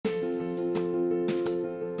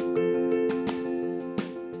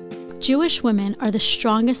Jewish women are the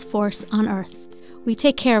strongest force on earth. We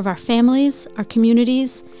take care of our families, our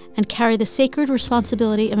communities, and carry the sacred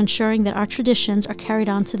responsibility of ensuring that our traditions are carried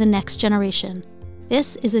on to the next generation.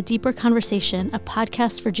 This is A Deeper Conversation, a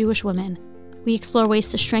podcast for Jewish women. We explore ways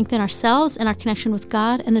to strengthen ourselves and our connection with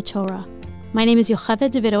God and the Torah. My name is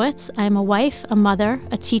Yocheved Davidowitz. I am a wife, a mother,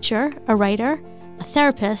 a teacher, a writer, a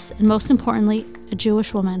therapist, and most importantly, a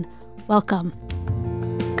Jewish woman. Welcome.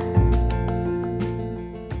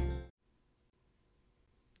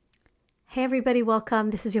 Hey everybody,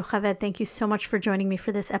 welcome. This is Yocheved. Thank you so much for joining me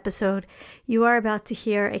for this episode. You are about to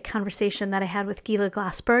hear a conversation that I had with Gila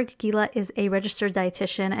Glassberg. Gila is a registered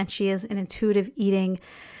dietitian and she is an intuitive eating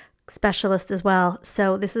specialist as well.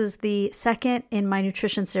 So this is the second in my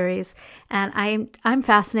nutrition series, and I'm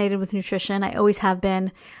fascinated with nutrition. I always have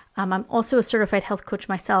been. I'm also a certified health coach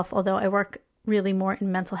myself, although I work really more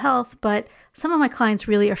in mental health, but some of my clients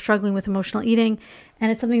really are struggling with emotional eating,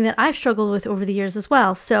 and it's something that I've struggled with over the years as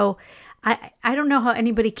well. So I don't know how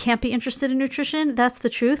anybody can't be interested in nutrition. That's the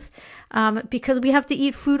truth. Because we have to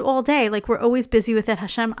eat food all day. Like, we're always busy with it.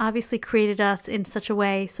 Hashem obviously created us in such a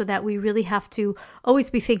way so that we really have to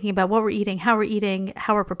always be thinking about what we're eating, how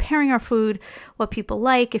we're preparing our food, what people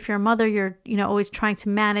like. If you're a mother, you're, always trying to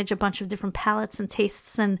manage a bunch of different palates and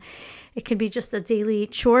tastes. And it can be just a daily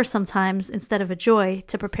chore sometimes instead of a joy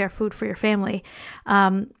to prepare food for your family.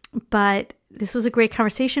 But this was a great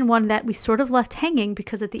conversation, one that we sort of left hanging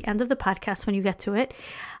because at the end of the podcast, when you get to it,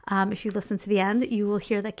 if you listen to the end, you will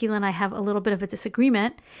hear that Gila and I have a little bit of a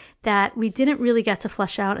disagreement that we didn't really get to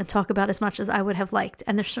flesh out and talk about as much as I would have liked.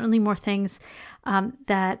 And there's certainly more things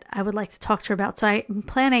that I would like to talk to her about. So I'm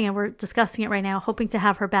planning, and we're discussing it right now, hoping to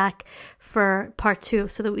have her back for part 2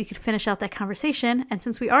 so that we could finish out that conversation. And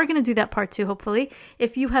since we are going to do that part 2, hopefully,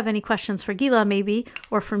 if you have any questions for Gila maybe,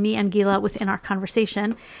 or for me and Gila within our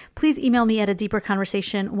conversation, please email me at a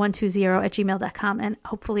deeperconversation120@gmail.com. And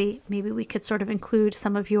hopefully maybe we could sort of include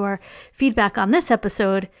some of your feedback on this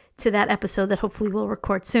episode to that episode that hopefully we'll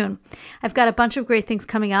record soon. I've got a bunch of great things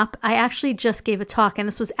coming up. I actually just gave a talk, and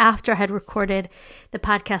this was after I had recorded the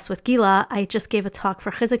podcast with Gila. I just gave a talk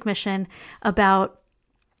for Chizuk Mission about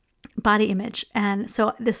body image. And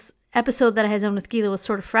so this episode that I had done with Gila was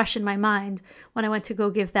sort of fresh in my mind when I went to go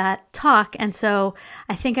give that talk. And so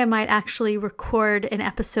I think I might actually record an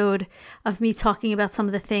episode of me talking about some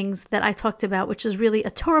of the things that I talked about, which is really a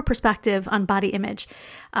Torah perspective on body image.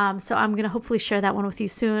 So I'm going to hopefully share that one with you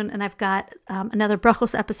soon. And I've got another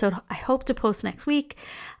Brachos episode I hope to post next week,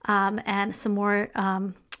 and some more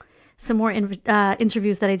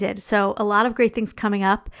interviews that I did. So a lot of great things coming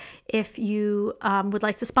up. If you would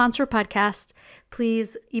like to sponsor a podcast,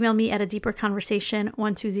 please email me at a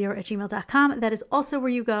deeperconversation120@gmail.com. That is also where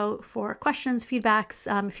you go for questions, feedbacks.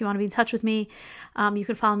 If you want to be in touch with me, you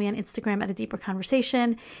can follow me on Instagram at a deeper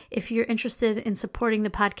conversation. If you're interested in supporting the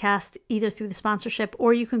podcast, either through the sponsorship,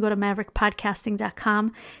 or you can go to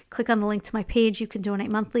maverickpodcasting.com, click on the link to my page. You can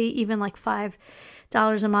donate monthly, even like $5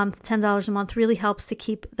 a month, $10 a month really helps to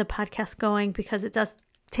keep the podcast going, because it does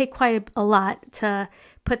take quite a lot to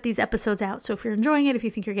put these episodes out. So if you're enjoying it, if you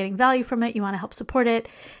think you're getting value from it, you want to help support it,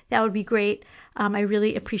 that would be great. I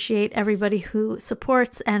really appreciate everybody who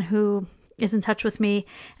supports and who is in touch with me.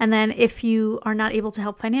 And then if you are not able to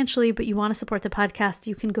help financially, but you want to support the podcast,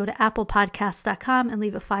 you can go to applepodcasts.com and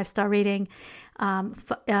leave a 5-star rating.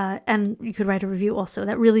 And you could write a review also.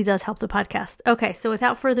 That really does help the podcast. Okay, so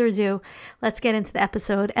without further ado, let's get into the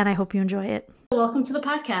episode, and I hope you enjoy it. Welcome to the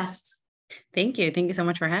podcast. Thank you. Thank you so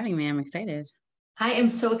much for having me. I'm excited. I am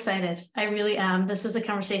so excited. I really am. This is a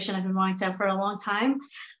conversation I've been wanting to have for a long time.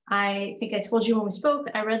 I think I told you when we spoke,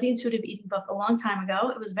 I read the intuitive eating book a long time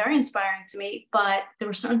ago. It was very inspiring to me, but there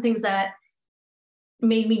were certain things that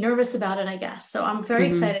made me nervous about it, I guess. So I'm very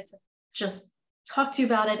excited to just talk to you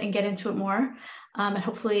about it and get into it more, and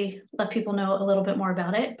hopefully let people know a little bit more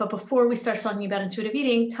about it. But before we start talking about intuitive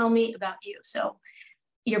eating, tell me about you. So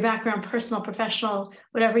your background, personal, professional,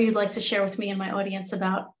 whatever you'd like to share with me and my audience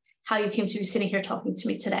about how you came to be sitting here talking to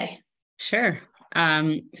me today. Sure.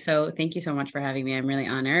 So thank you so much for having me. I'm really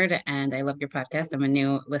honored, and I love your podcast. I'm a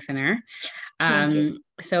new listener.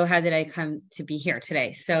 So how did I come to be here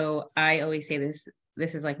today? So I always say this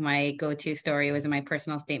is like my go-to story. It was in my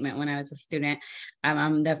personal statement when I was a student.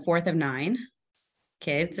 I'm the 4th of 9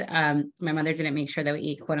 kids. My mother didn't make sure that we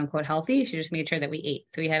eat quote unquote healthy. She just made sure that we ate.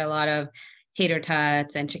 So we had a lot of tater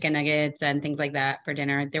tots and chicken nuggets and things like that for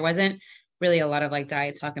dinner. There wasn't really a lot of like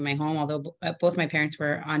diet talk in my home, although both my parents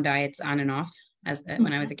were on diets on and off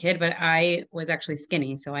when I was a kid, but I was actually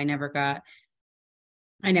skinny. So I never got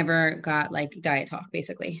like diet talk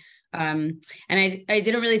basically. And I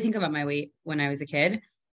didn't really think about my weight when I was a kid.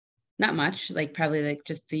 not much, like probably like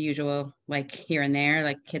just the usual, like here and there,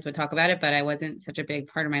 like kids would talk about it, but I wasn't such a big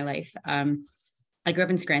part of my life. I grew up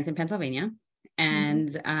in Scranton, Pennsylvania, Mm-hmm.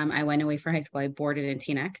 and I went away for high school. I boarded in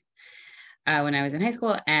Teaneck when I was in high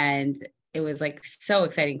school, and it was like so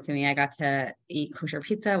exciting to me. I got to eat kosher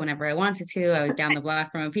pizza whenever I wanted to. I was down the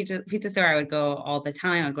block from a pizza store. I would go all the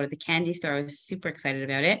time. I'd go to the candy store. I was super excited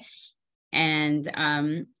about it. And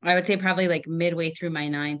I would say probably like midway through my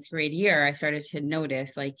ninth grade year, I started to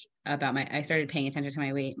notice like I started paying attention to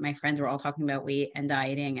my weight. My friends were all talking about weight and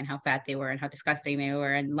dieting and how fat they were and how disgusting they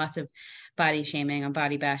were and lots of body shaming and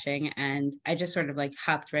body bashing. And I just sort of like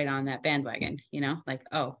hopped right on that bandwagon, like,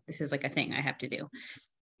 oh, this is like a thing I have to do,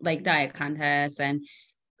 like diet contests and,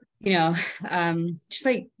 you know, just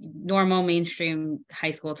like normal mainstream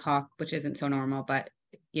high school talk, which isn't so normal, but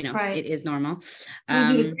Right. it is normal. We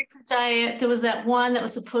do the grapefruit diet. There was that one that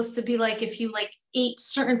was supposed to be like if you like ate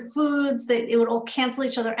certain foods that it would all cancel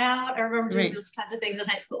each other out. I remember doing Right. those kinds of things in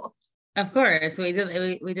high school. Of course, we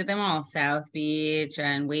did them all. South Beach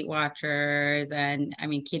and Weight Watchers, and I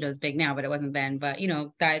mean keto's big now, but it wasn't then. But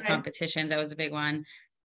diet Right. competitions, that was a big one.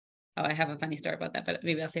 Oh, I have a funny story about that, but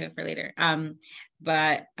maybe I'll save it for later.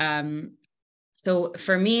 But so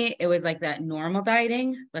for me, it was like that normal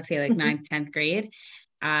dieting, let's say like Mhm. ninth, 10th grade.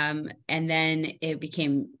 And then it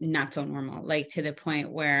became not so normal, like to the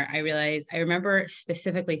point where I remember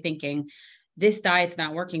specifically thinking, this diet's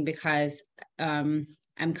not working because I'm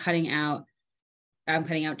cutting out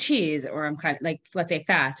cheese, or I'm cutting, like, let's say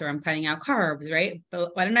fats, or I'm cutting out carbs, right?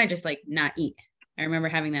 But why don't I just like not eat? I remember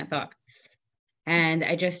having that thought. And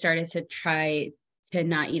I just started to try to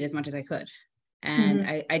not eat as much as I could. And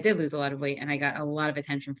Mhm. I did lose a lot of weight, and I got a lot of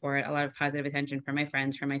attention for it, a lot of positive attention from my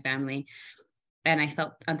friends, from my family. And I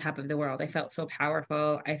felt on top of the world. I felt so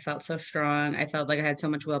powerful. I felt so strong. I felt like I had so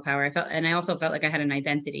much willpower. And I also felt like I had an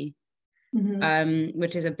identity, Mhm.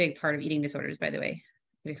 which is a big part of eating disorders, by the way.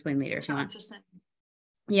 I'll explain later if So you want. interesting.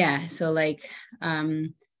 Yeah. So like,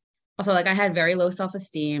 also like I had very low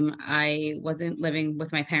self-esteem. I wasn't living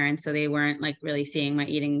with my parents, so they weren't like really seeing my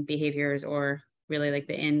eating behaviors or really like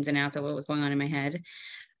the ins and outs of what was going on in my head.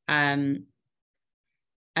 Um,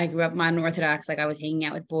 I grew up modern Orthodox, like I was hanging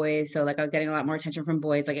out with boys. So like I was getting a lot more attention from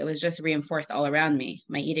boys. Like it was just reinforced all around me.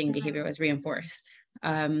 My eating Mhm. behavior was reinforced.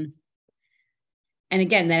 Um, and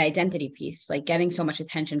again, that identity piece, like getting so much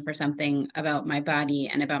attention for something about my body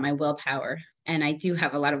and about my willpower. And I do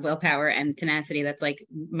have a lot of willpower and tenacity. That's like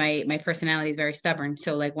my personality is very stubborn.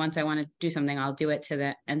 So like once I want to do something, I'll do it to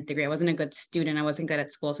the nth degree. I wasn't a good student. I wasn't good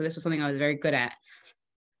at school. So this was something I was very good at.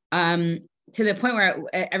 um to the point where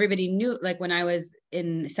everybody knew, like when I was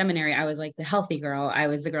in seminary, I was like the healthy girl. I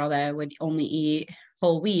was the girl that would only eat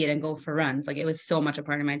whole wheat and go for runs. Like it was so much a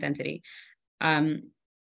part of my identity. um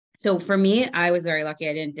so for me, I was very lucky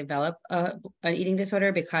I didn't develop an eating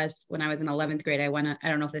disorder, because when I was in 11th grade, I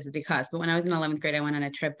don't know if this is because, but when I was in 11th grade, I went on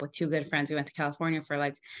a trip with two good friends. We went to California for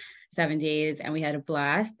like 7 days, and we had a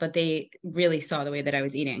blast, but they really saw the way that I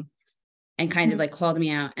was eating and kind of Mhm. like called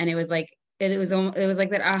me out. And it was like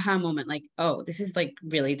that aha moment, like, oh, this is like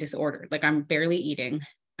really disordered. Like I'm barely eating.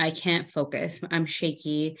 I can't focus. I'm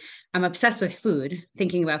shaky. I'm obsessed with food,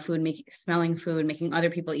 thinking about food, making, smelling food, making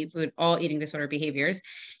other people eat food, all eating disorder behaviors.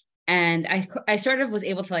 And I sort of was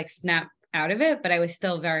able to like snap out of it, but I was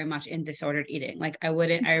still very much in disordered eating. Like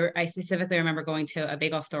I specifically remember going to a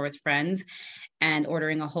bagel store with friends and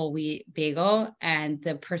ordering a whole wheat bagel, and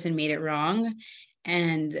the person made it wrong.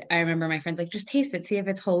 And I remember my friends like, just taste it, see if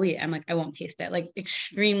it's whole wheat. I'm like, I won't taste it. Like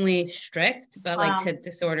extremely strict, but like Wow. to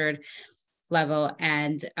disordered level.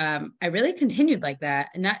 And I really continued like that.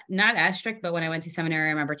 Not as strict, but when I went to seminary,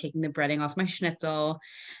 I remember taking the breading off my schnitzel,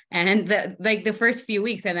 and the first few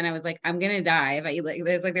weeks, and then I was like, I'm gonna die if I eat like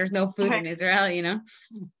this. Like there's no food Okay. in Israel.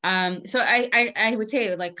 So I would say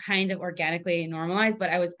it like kind of organically normalized, but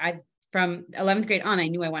I from 11th grade on, I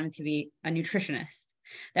knew I wanted to be a nutritionist.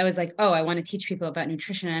 That was like, oh, I want to teach people about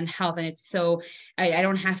nutrition and health. And it's so I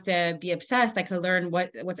don't have to be obsessed. I could learn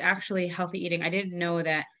what's actually healthy eating. I didn't know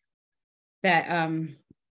that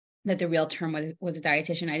that the real term was a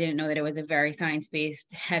dietitian. I didn't know that it was a very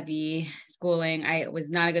science-based, heavy schooling. I was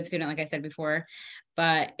not a good student, like I said before,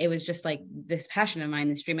 but it was just like this passion of mine,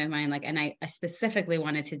 this dream of mine. Like, and I specifically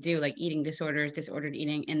wanted to do like eating disorders, disordered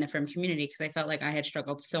eating in the femme community, because I felt like I had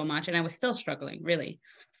struggled so much, and I was still struggling, really.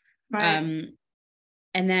 Right. Um,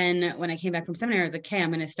 and then when I came back from seminary, I was like, okay, I'm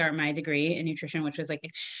going to start my degree in nutrition, which was like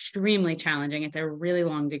extremely challenging. It's a really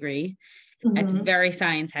long degree. It's Mhm. very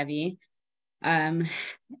science heavy. Um,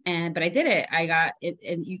 but I did it. I got it.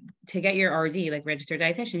 And to get your RD, like registered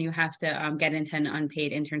dietitian, you have to get into an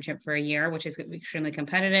unpaid internship for a year, which is extremely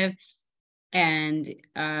competitive. And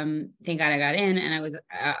thank God I got in, and I was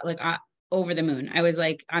over the moon. I was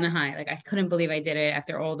like on a high. Like I couldn't believe I did it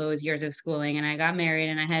after all those years of schooling. And I got married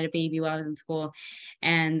and I had a baby while I was in school.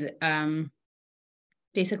 And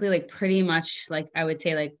basically like pretty much like I would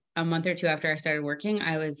say like a month or two after I started working,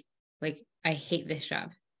 I was like, I hate this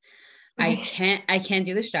job. I can't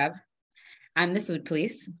do this job. I'm the food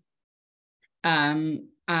police.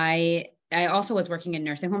 I also was working in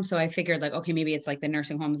nursing homes, so I figured like, okay, maybe it's like the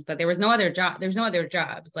nursing homes, but there was no other job. There's no other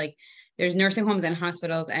jobs. Like there's nursing homes and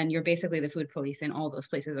hospitals, and you're basically the food police in all those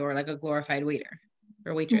places, or like a glorified waiter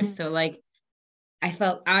or waitress. Mm-hmm. So like I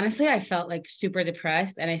felt like super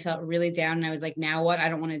depressed and I felt really down. And I was like, now what? I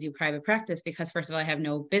don't want to do private practice because first of all, I have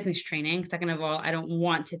no business training. Second of all, I don't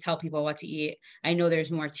want to tell people what to eat. I know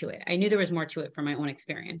there's more to it. I knew there was more to it from my own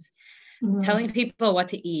experience. Mm-hmm. Telling people what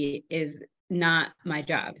to eat is not my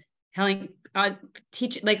job.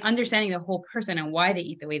 Understanding the whole person and why they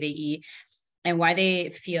eat the way they eat and why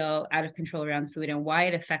they feel out of control around food and why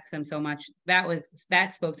it affects them so much.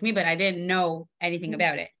 That spoke to me, but I didn't know anything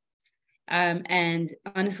about it. And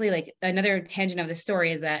honestly, like another tangent of the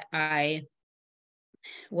story is that I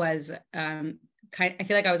was I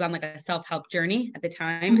feel like I was on like a self-help journey at the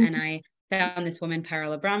time, and I found this woman,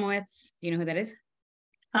 Parla Abramowitz. Do you know who that is?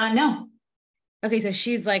 No. Okay, so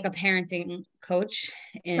she's like a parenting coach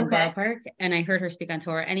in Borough Okay. Park, and I heard her speak on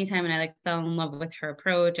tour anytime, and I like fell in love with her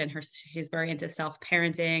approach, and she's very into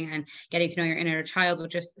self-parenting and getting to know your inner child,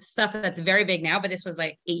 which is stuff that's very big now, but this was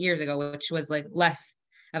like 8 years ago, which was like less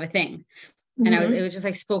of a thing. And it was just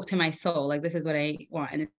like spoke to my soul, like this is what I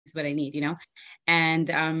want and this is what I need, you know. And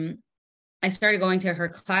I started going to her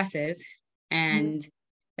classes, and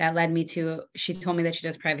that led me to, she told me that she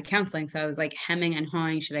does private counseling. So I was like hemming and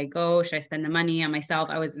hawing, should I go? Should I spend the money on myself?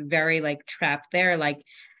 I was very like trapped there, like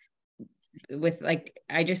with like,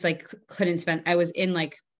 I just like couldn't spend, I was in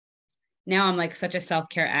like, now I'm like such a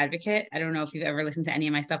self-care advocate. I don't know if you've ever listened to any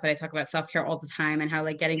of my stuff, but I talk about self-care all the time and how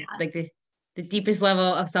like getting like the deepest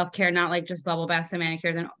level of self-care, not like just bubble baths and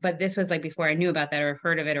manicures. But this was like before I knew about that or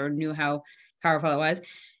heard of it or knew how powerful it was.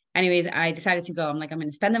 Anyways, I decided to go. I'm like, I'm going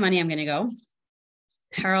to spend the money. I'm going to go.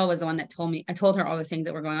 Carol was the one that told me, I told her all the things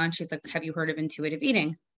that were going on. She's like, have you heard of intuitive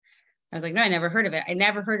eating? I was like, no, I never heard of it. I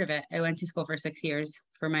never heard of it. I went to school for 6 years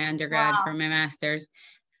for my undergrad, for my master's.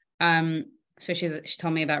 So she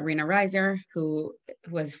told me about Rena Reiser, who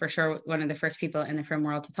was for sure one of the first people in the film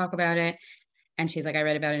world to talk about it. And she's like, I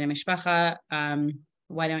read about it in Mishpacha.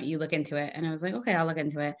 Why don't you look into it? And I was like, okay, I'll look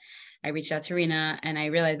into it. I reached out to Rena and I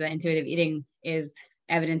realized that intuitive eating is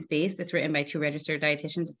evidence-based. It's written by 2 registered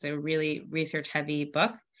dietitians. It's a really research-heavy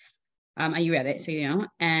book. You read it, so you know.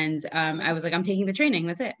 And I was like, I'm taking the training.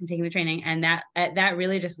 That's it. I'm taking the training. And that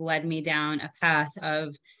really just led me down a path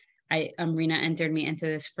of Rena entered me into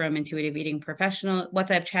this from intuitive eating professional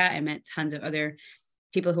WhatsApp chat. I met tons of other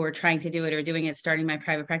people who were trying to do it or doing it, starting my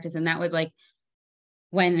private practice. And that was like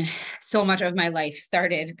when so much of my life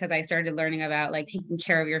started, because I started learning about like taking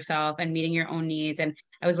care of yourself and meeting your own needs. And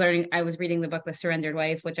I was reading the book, The Surrendered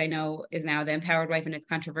Wife, which I know is now The Empowered Wife, and it's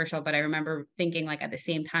controversial, but I remember thinking like at the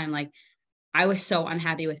same time, like I was so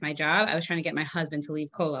unhappy with my job. I was trying to get my husband to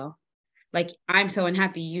leave Colo. Like, I'm so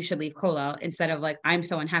unhappy, you should leave Colo, instead of like, I'm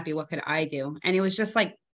so unhappy, what could I do? And it was just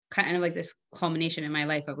like kind of like this culmination in my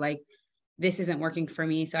life of like, this isn't working for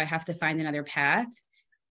me. So I have to find another path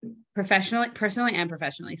personally and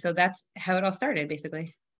professionally. So that's how it all started,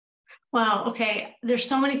 basically. Wow. Okay. There's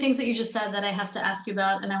so many things that you just said that I have to ask you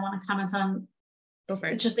about, and I want to comment on. Go for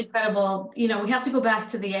it. It's just incredible. You know, we have to go back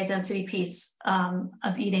to the identity piece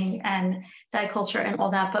of eating and diet culture and all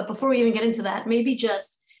that. But before we even get into that, maybe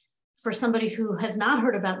just for somebody who has not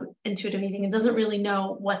heard about intuitive eating and doesn't really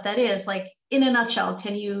know what that is, like in a nutshell,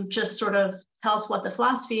 can you just sort of tell us what the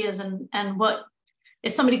philosophy is and what,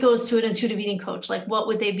 if somebody goes to an intuitive eating coach, like what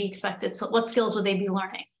would they be expected? So what skills would they be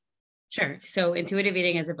learning? Sure. So intuitive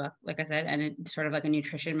eating is a book, like I said, and it's sort of like a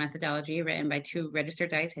nutrition methodology written by 2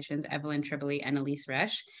 registered dietitians, Evelyn Tribole and Elise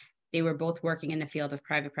Resch. They were both working in the field of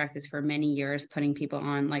private practice for many years, putting people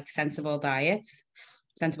on like sensible diets,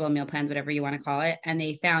 sensible meal plans, whatever you want to call it. And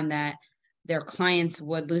they found that their clients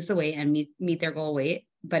would lose the weight and meet their goal weight,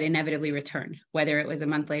 but inevitably return, whether it was a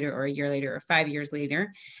month later or a year later or 5 years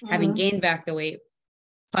later, having gained back the weight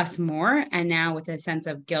plus more. And now with a sense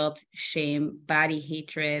of guilt, shame, body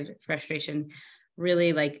hatred, frustration,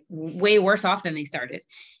 really like way worse off than they started.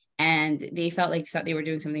 And they felt like they were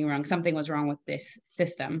doing something wrong. Something was wrong with this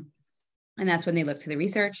system. And that's when they looked to the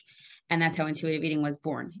research. And that's how intuitive eating was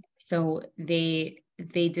born. So they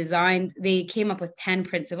came up with 10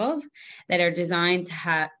 principles that are designed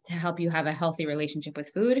to help you have a healthy relationship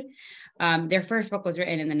with food. Their first book was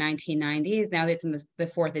written in the 1990s. Now it's in the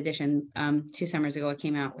fourth edition. 2 summers ago, it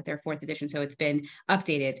came out with their fourth edition. So it's been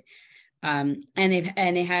updated. And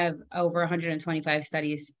they have over 125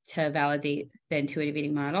 studies to validate the intuitive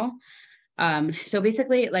eating model. So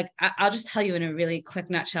basically, like, I'll just tell you in a really quick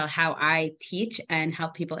nutshell how I teach and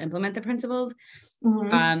help people implement the principles.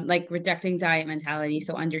 Like rejecting diet mentality.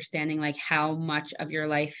 So understanding like how much of your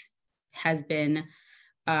life has been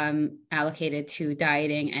allocated to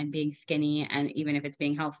dieting and being skinny, and even if it's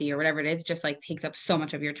being healthy or whatever it is, just like takes up so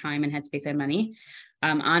much of your time and headspace and money.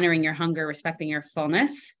 Honoring your hunger, respecting your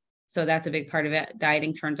fullness. So that's a big part of it.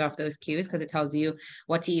 Dieting turns off those cues because it tells you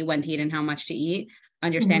what to eat, when to eat, and how much to eat.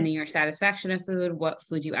 Understanding your satisfaction of food, what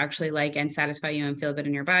food you actually like and satisfy you and feel good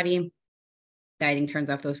in your body. Dieting turns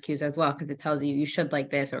off those cues as well because it tells you should like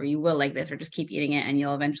this, or you will like this, or just keep eating it and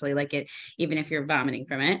you'll eventually like it, even if you're vomiting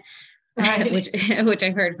from it. Right. which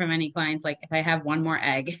I've heard from many clients, like, if I have one more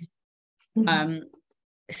egg.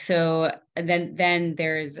 So then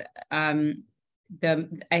there's I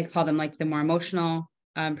call them like the more emotional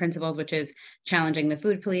principles, which is challenging the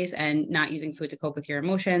food police and not using food to cope with your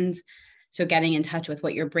emotions. So getting in touch with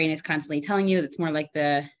what your brain is constantly telling you. It's more like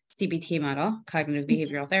the CBT model, cognitive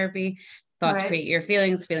behavioral therapy. Thoughts create your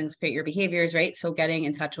feelings, feelings create your behaviors, right? So getting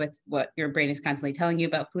in touch with what your brain is constantly telling you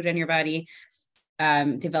about food in your body.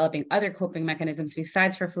 Developing other coping mechanisms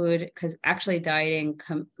besides for food, because actually dieting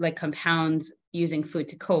compounds using food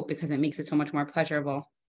to cope because it makes it so much more pleasurable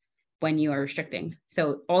when you are restricting.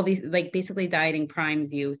 So all these, like, basically dieting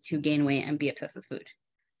primes you to gain weight and be obsessed with food.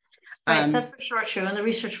 Right, that's for sure true. And the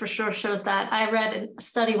research for sure shows that. I read a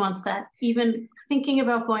study once that even thinking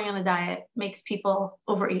about going on a diet makes people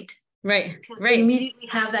overeat. Right. Because they immediately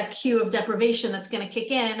have that cue of deprivation that's going to kick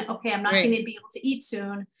in. Okay, I'm not going to be able to eat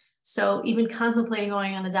soon. So even contemplating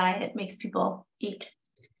going on a diet makes people eat.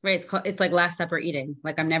 Right. It's like Last Supper eating.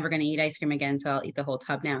 Like, I'm never going to eat ice cream again, so I'll eat the whole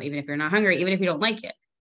tub now, even if you're not hungry, even if you don't like it.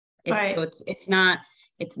 So it's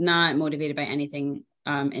not motivated by anything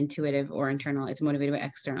intuitive or internal. It's motivated by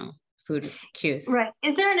external food cues. Right.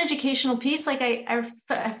 Is there an educational piece? Like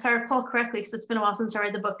if I recall correctly, because it's been a while since I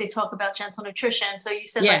read the book, they talk about gentle nutrition. So you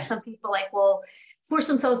said like some people will force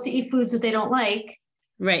themselves to eat foods that they don't like.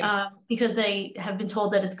 Right. Because they have been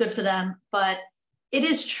told that it's good for them. But it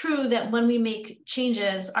is true that when we make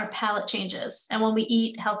changes, our palate changes. And when we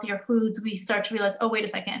eat healthier foods, we start to realize, oh, wait a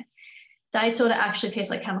second, diet soda actually tastes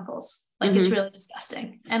like chemicals. Like it's really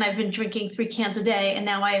disgusting. And I've been drinking 3 cans a day, and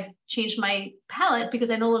now I've changed my palate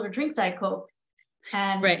because I no longer drink Diet Coke.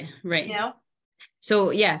 And right. You know?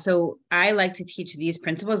 So I like to teach these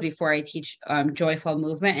principles before I teach joyful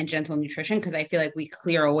movement and gentle nutrition, because I feel like we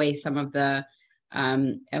clear away some of the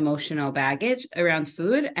emotional baggage around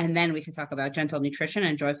food, and then we can talk about gentle nutrition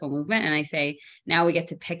and joyful movement. And I say, now we get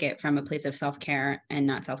to pick it from a place of self-care and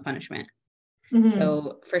not self-punishment.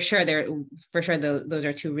 So for sure, those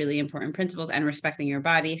are 2 really important principles, and respecting your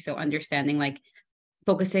body. So understanding, like,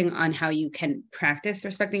 focusing on how you can practice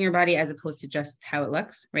respecting your body as opposed to just how it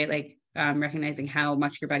looks, right? Like recognizing how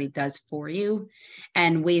much your body does for you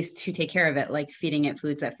and ways to take care of it, like feeding it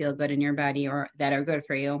foods that feel good in your body or that are good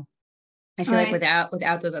for you. I feel like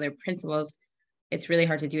without those other principles, it's really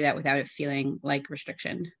hard to do that without it feeling like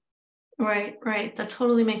restriction. Right. That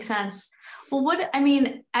totally makes sense. Well,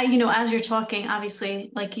 as you're talking,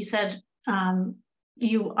 obviously, like you said,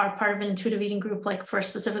 you are part of an intuitive eating group, like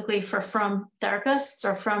specifically from therapists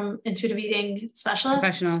or from intuitive eating specialists?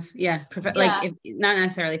 Professionals. Yeah. Like not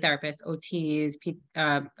necessarily therapists, OTs,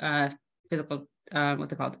 physical,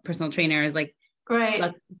 what's it called? Personal trainers, like.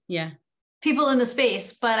 Right. People in the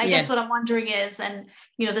space. But I guess what I'm wondering is, and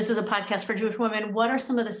this is a podcast for Jewish women, what are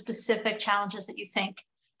some of the specific challenges that you think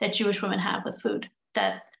that Jewish women have with food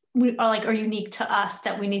that are unique to us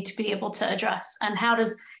that we need to be able to address? And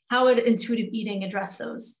how would intuitive eating address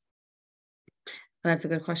those? That's a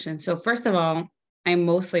good question. So first of all, I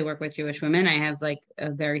mostly work with Jewish women. I have like a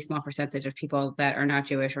very small percentage of people that are not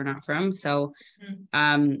Jewish or not from. So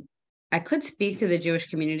I could speak to the Jewish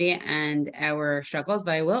community and our struggles,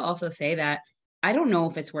 but I will also say that I don't know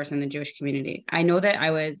if it's worse in the Jewish community. I know that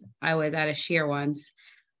I was at a shiur once,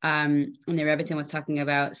 and the Rebbitzin was talking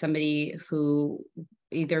about somebody who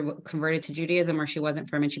either converted to Judaism or she wasn't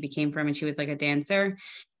from and she became from, and she was like a dancer,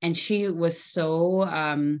 and she was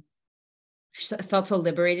so felt so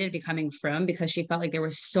liberated becoming from, because she felt like there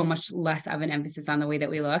was so much less of an emphasis on the way that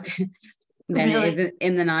we look than it is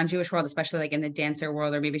in the non-Jewish world, especially like in the dancer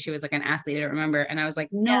world, or maybe she was like an athlete, I don't remember. And I was like,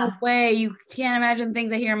 no way, you can't imagine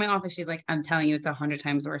things I hear in my office. She's like, I'm telling you, it's 100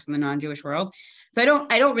 times worse in the non-Jewish world. So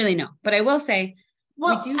I don't really know, but I will say,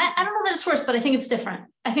 well, I don't know that it's worse, but I think it's different.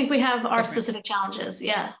 I think we have our specific challenges.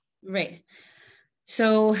 Yeah. Right.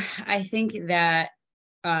 So I think that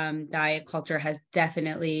diet culture has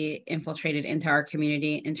definitely infiltrated into our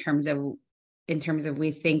community in terms of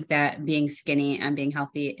we think that being skinny and being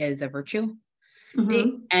healthy is a virtue.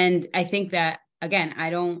 Mm-hmm. And I think that again, I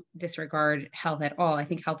don't disregard health at all. I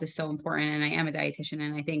think health is so important, and I am a dietitian,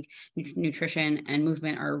 and I think nutrition and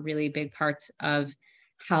movement are really big parts of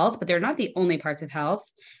health, but they're not the only parts of health.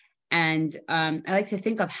 And I like to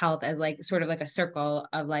think of health as like sort of like a circle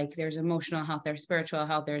of like there's emotional health, there's spiritual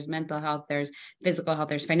health, there's mental health, there's physical health,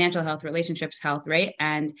 there's financial health, relationships health, right?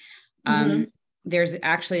 And Mm-hmm. um, there's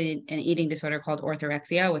actually an eating disorder called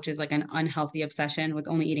orthorexia, which is like an unhealthy obsession with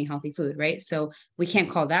only eating healthy food, right? So we can't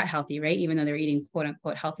call that healthy, right? Even though they're eating quote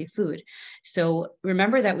unquote healthy food. So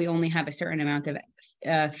remember that we only have a certain amount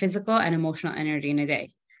of physical and emotional energy in a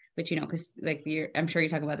day, which, you know, because like I'm sure you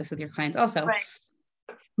talk about this with your clients also. Right.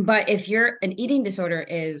 But if you're an eating disorder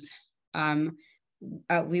is, um,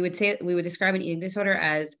 we would describe an eating disorder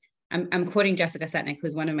as I'm quoting Jessica Setnick,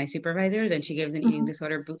 who's one of my supervisors, and she gives an eating Mm-hmm.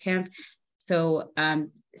 disorder boot camp. So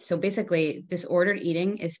basically, disordered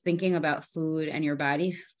eating is thinking about food and your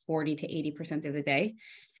body 40 to 80% of the day,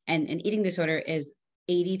 and an eating disorder is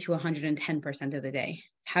 80 to 110% of the day.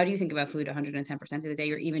 How do you think about food 110% of the day?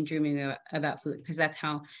 You're even dreaming about food because that's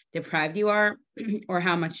how deprived you are or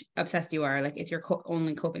how much obsessed you are. Like it's your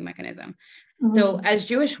only coping mechanism. So Mm-hmm. as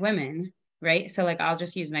Jewish women, right? So like I'll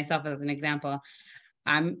just use myself as an example.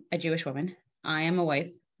 I'm a Jewish woman. I am a wife.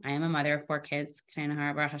 I am a mother of 4 kids.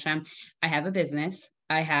 Baruch Hashem. I have a business.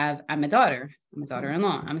 I'm a daughter. I'm a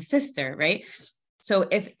daughter-in-law. I'm a sister, right? So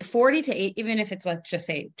if 40 to 8, even if it's let's just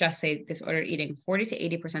say disordered eating, 40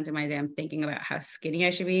 to 80% of my day, I'm thinking about how skinny I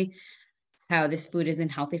should be, how this food isn't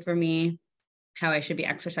healthy for me, how I should be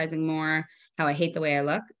exercising more, how I hate the way I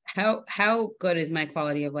look. How good is my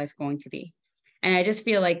quality of life going to be? And I just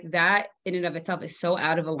feel like that in and of itself is so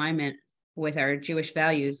out of alignment with our Jewish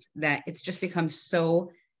values that it's just become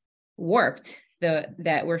so warped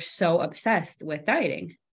that we're so obsessed with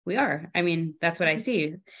dieting. We are. I mean, that's what I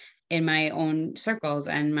see in my own circles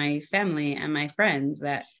and my family and my friends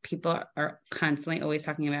that people are constantly always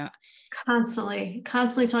talking about. Constantly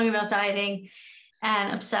talking about dieting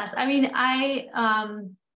and obsessed. I mean,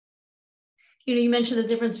 you mentioned the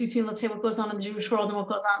difference between, let's say, what goes on in the Jewish world and what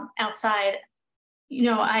goes on outside.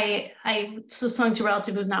 I was talking to a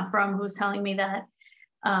relative who's not from, who was telling me that,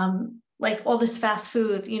 like all this fast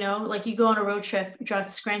food, like you go on a road trip, you drive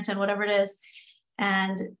to Scranton, whatever it is,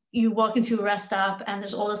 and you walk into a rest stop and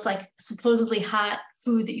there's all this like supposedly hot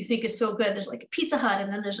food that you think is so good. There's like a Pizza Hut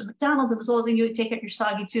and then there's a McDonald's and there's all thing you take out your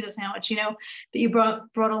soggy tuna sandwich, that you brought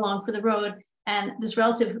along for the road. And this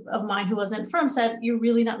relative of mine who wasn't from said, you're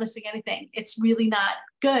really not missing anything. It's really not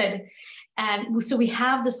good. And so we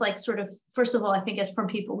have this like sort of, first of all, I think as from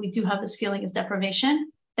people, we do have this feeling of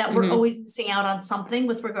deprivation that we're always missing out on something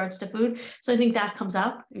with regards to food. So I think that comes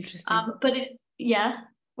up. Interesting. Yeah.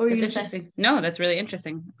 What were you That's going to say? interesting. No, that's really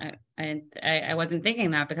interesting. I wasn't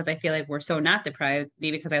thinking that because I feel like we're so not deprived.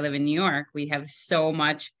 Maybe because I live in New York, we have so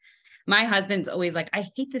much. My husband's always like, I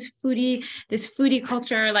hate this foodie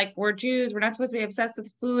culture. Like we're Jews, we're not supposed to be obsessed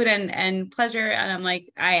with food and pleasure. And I'm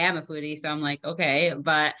like, I am a foodie, so I'm like, okay,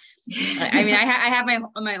 but I mean, I have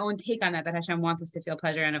my own take on that. That Hashem wants us to feel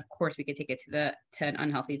pleasure, and of course, we could take it to an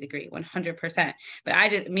unhealthy degree, 100%. But I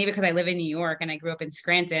just maybe because I live in New York and I grew up in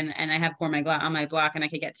Scranton and I have gourmet on my block and I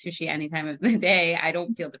could get sushi any time of the day, I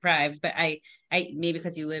don't feel deprived. But I maybe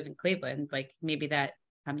because you live in Cleveland, like maybe that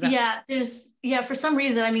comes up. For some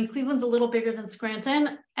reason, I mean, Cleveland's a little bigger than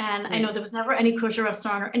Scranton, and I know there was never any kosher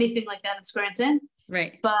restaurant or anything like that in Scranton.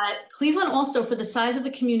 Right. But Cleveland also, for the size of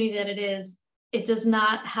the community that it is, it does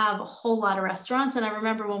not have a whole lot of restaurants. And I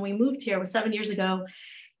remember when we moved here, it was 7 years ago,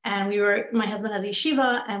 and my husband has a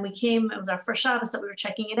yeshiva, and we came, it was our first Shabbos that we were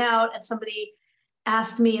checking it out, and somebody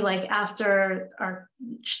asked me, like, after our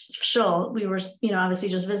shul, we were, obviously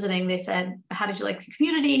just visiting, they said, how did you like the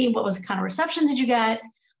community? What was the kind of reception did you get?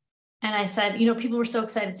 And I said, people were so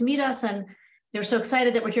excited to meet us, and they were so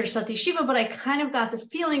excited that we're here to start the yeshiva, but I kind of got the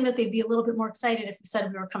feeling that they'd be a little bit more excited if we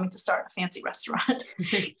said we were coming to start a fancy restaurant,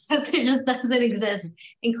 because it just doesn't exist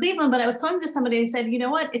in Cleveland. But I was talking to somebody and said, you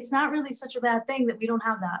know what? It's not really such a bad thing that we don't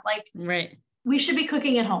have that. Like, right. We should be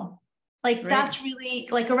cooking at home. Like, that's really,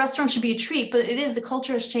 like, a restaurant should be a treat, but it is, the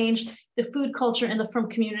culture has changed. The food culture in the frum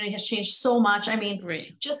community has changed so much. I mean,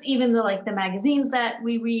 just even the magazines that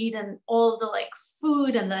we read and all the like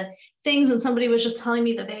food and the things. And somebody was just telling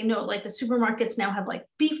me that they know, like, the supermarkets now have like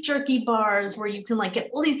beef jerky bars where you can like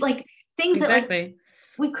get all these like things that like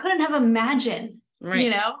we couldn't have imagined,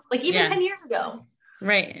 like even 10 years ago.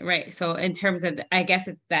 Right. So in terms of, I guess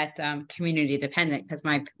it's that community dependent, because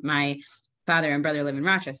my father and brother live in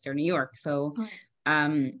Rochester, New York. So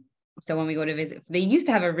So when we go to visit, they used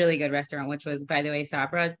to have a really good restaurant, which was, by the way,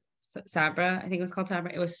 Sabra, I think it was called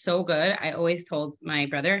Sabra. It was so good. I always told my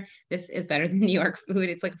brother, this is better than New York food.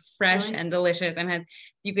 It's like fresh Really? and delicious and has,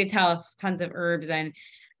 you could tell, tons of herbs and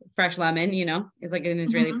fresh lemon, it's like an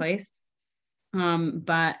Israeli Mm-hmm. place.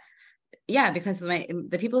 But yeah, because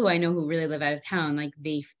the people who I know who really live out of town, like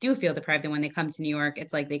they do feel deprived. And when they come to New York,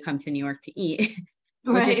 it's like they come to New York to eat,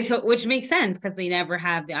 Right. which makes sense because they never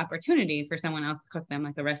have the opportunity for someone else to cook them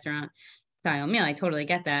like a restaurant style meal. I totally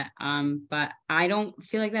get that. But I don't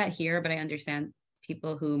feel like that here, but I understand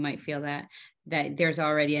people who might feel that there's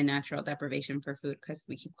already a natural deprivation for food because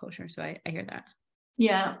we keep kosher. So I hear that.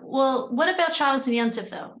 Yeah. Well, what about Shabbos and Yom Tov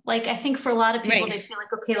though? Like, I think for a lot of people, Right. they feel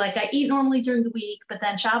like, okay, like I eat normally during the week, but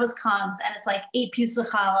then Shabbos comes and it's like 8 pieces of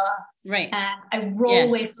challah Right. and I roll Yeah.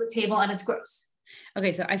 away from the table and it's gross.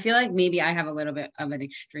 Okay, so I feel like maybe I have a little bit of an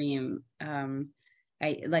extreme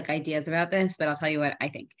I like ideas about this, but I'll tell you what I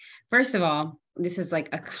think. First of all, this is like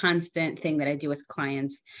a constant thing that I do with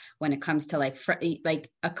clients when it comes to like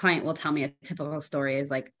a client will tell me a typical story is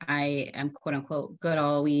like I am quote unquote good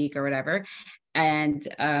all week or whatever. And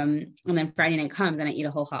then Friday night comes and I eat a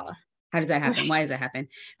whole challah. How does that happen? Right. Why does that happen?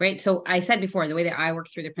 Right. So I said before, the way that I work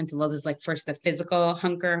through the principles is like first the physical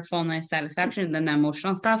hunger, fullness, satisfaction, and then the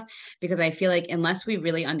emotional stuff. Because I feel like unless we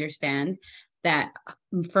really understand that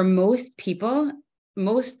for most people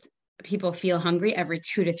feel hungry every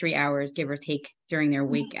 2 to 3 hours, give or take, during their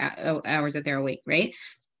wake hours that they're awake, right?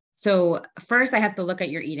 So first I have to look at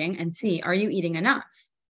your eating and see, are you eating enough?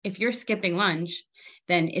 If you're skipping lunch,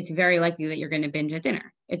 then it's very likely that you're going to binge at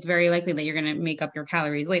dinner. It's very likely that you're going to make up your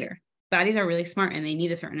calories later. Bodies are really smart and they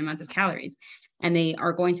need a certain amount of calories and they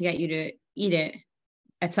are going to get you to eat it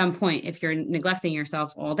at some point. If you're neglecting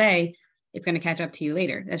yourself all day, it's going to catch up to you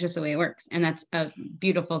later. That's just the way it works. And that's a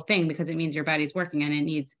beautiful thing because it means your body's working and it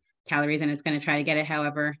needs calories and it's going to try to get it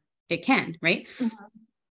however it can, right? Mhm.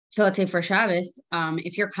 So let's say for Shabbos,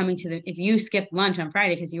 if you skipped lunch on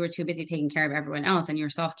Friday because you were too busy taking care of everyone else and your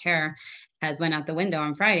self-care has went out the window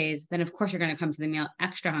on Fridays, then of course you're going to come to the meal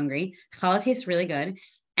extra hungry. Challah tastes really good.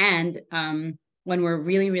 And when we're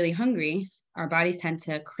really, really hungry, our bodies tend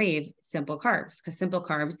to crave simple carbs because simple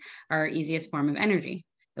carbs are our easiest form of energy.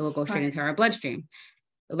 It will go straight Right. into our bloodstream.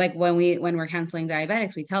 Like when we're counseling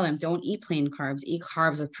diabetics, we tell them don't eat plain carbs, eat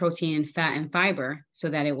carbs with protein, fat, and fiber so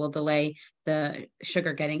that it will delay the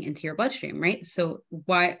sugar getting into your bloodstream, right? So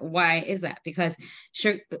why is that? Because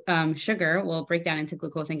sugar will break down into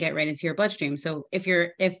glucose and get right into your bloodstream. So if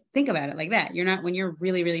think about it like that, you're not, when you're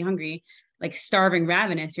really, really hungry, like starving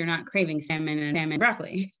ravenous, you're not craving salmon and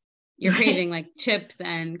broccoli. You're Right. craving like chips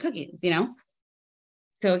and cookies.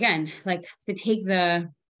 So again, like to take the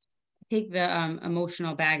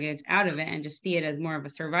emotional baggage out of it and just see it as more of a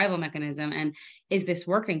survival mechanism. And is this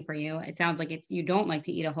working for you? It sounds like you don't like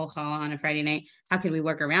to eat a whole challah on a Friday night. How could we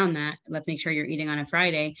work around that? Let's make sure you're eating on a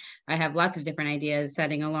Friday. I have lots of different ideas: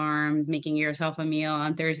 setting alarms, making yourself a meal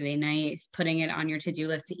on Thursday night, putting it on your to-do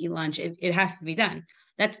list to eat lunch. It has to be done.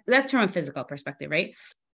 That's from a physical perspective, right?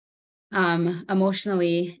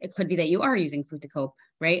 Emotionally, it could be that you are using food to cope,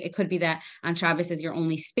 right? It could be that on Shabbos is your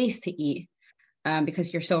only space to eat,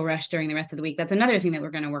 because you're so rushed during the rest of the week. That's another thing that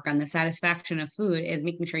we're going to work on. The satisfaction of food is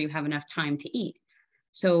making sure you have enough time to eat.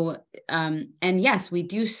 So, and yes, we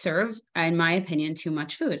do serve, in my opinion, too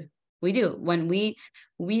much food. We do. When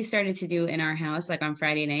we started to do in our house, like on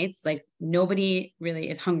Friday nights, like nobody really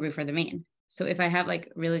is hungry for the main. So if I have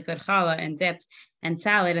like really good challah and dips and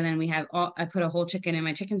salad, and then I put a whole chicken in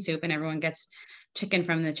my chicken soup, and everyone gets chicken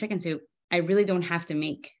from the chicken soup. I really don't have to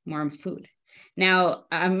make more food. Now,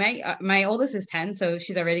 my oldest is 10, so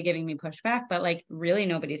she's already giving me pushback, but like really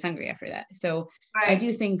nobody's hungry after that. So I Right.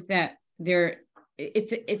 do think that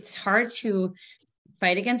it's hard to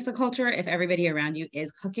fight against the culture if everybody around you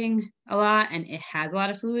is cooking a lot and it has a lot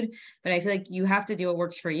of food. But I feel like you have to do what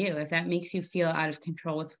works for you. If that makes you feel out of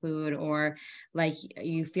control with food, or like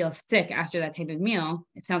you feel sick after that type of meal,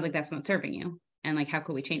 it sounds like that's not serving you. And like, how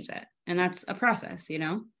could we change that? And that's a process.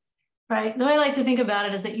 Right. The way I like to think about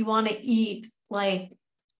it is that you want to eat like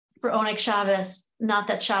for Oneg Shabbos, not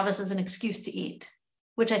that Shabbos is an excuse to eat,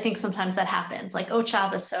 which I think sometimes that happens. Like, oh,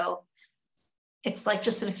 Shabbos, so it's like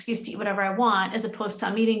just an excuse to eat whatever I want, as opposed to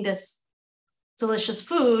I'm eating this delicious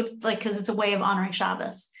food, like, because it's a way of honoring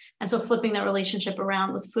Shabbos. And so flipping that relationship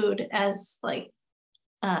around with food as like,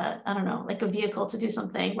 I don't know, like a vehicle to do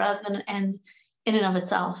something rather than an end in and of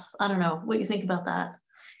itself. I don't know what you think about that.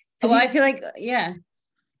 Well, Because you, I feel like, yeah,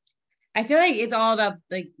 I feel like it's all about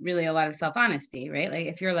like really a lot of self-honesty, right? Like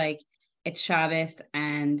if you're like, it's Shabbos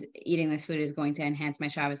and eating this food is going to enhance my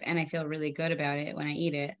Shabbos and I feel really good about it when I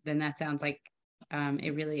eat it, then that sounds like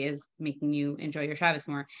it really is making you enjoy your Shabbos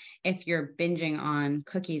more. If you're binging on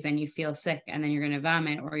cookies and you feel sick and then you're going to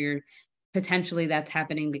vomit, or you're potentially that's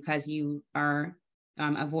happening because you are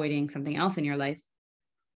avoiding something else in your life,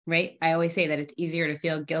 right? I always say that it's easier to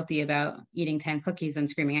feel guilty about eating 10 cookies than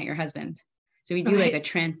screaming at your husband. So we do like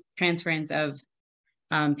a transference of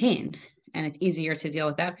pain, and it's easier to deal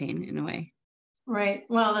with that pain in a way. Right.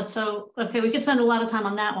 Well, that's so, okay. We could spend a lot of time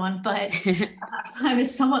on that one, but our time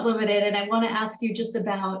is somewhat limited. And I want to ask you just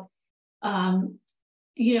about, some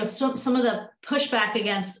of the pushback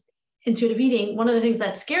against intuitive eating. One of the things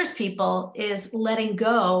that scares people is letting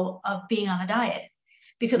go of being on a diet.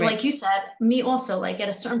 Because like you said, me also, like at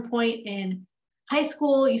a certain point in high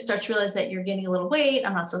school, you start to realize that you're gaining a little weight.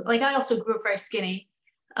 I'm not so, like, I also grew up very skinny.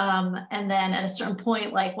 And then at a certain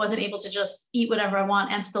point, like wasn't able to just eat whatever I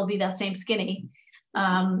want and still be that same skinny.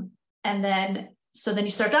 So then you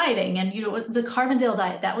start dieting, and the Carbondale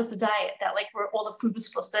diet, that was the diet that like where all the food was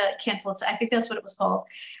supposed to cancel. I think that's what it was called.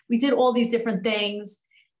 We did all these different things,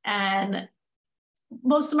 and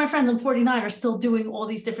most of my friends, I'm 49, are still doing all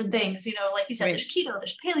these different things. Like you said, there's keto,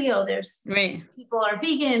 there's paleo, there's people are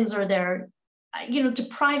vegans, or they're,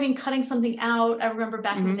 depriving, cutting something out. I remember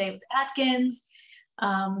back in the day, it was Atkins.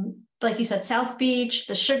 Like you said, South Beach,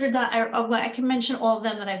 the sugar diet. I can mention all of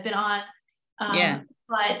them that I've been on.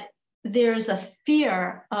 But there's a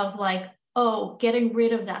fear of like, getting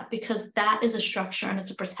rid of that, because that is a structure and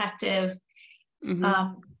it's a protective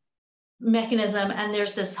mechanism. And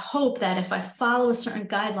there's this hope that if I follow a certain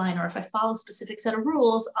guideline, or if I follow a specific set of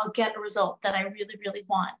rules, I'll get a result that I really, really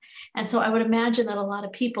want. And so I would imagine that a lot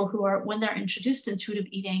of people who are, when they're introduced to intuitive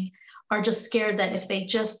eating, are just scared that if they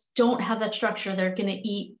just don't have that structure, they're going to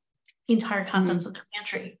eat entire contents of their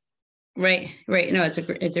pantry. Right. No, it's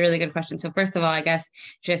a really good question. So first of all, I guess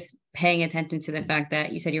just paying attention to the fact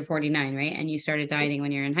that you said you're 49, right? And you started dieting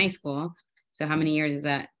when you're in high school. So how many years is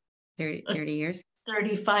that? 30 years?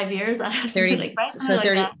 35 years. 30, like, right? So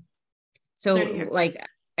 30. Like so 30 like,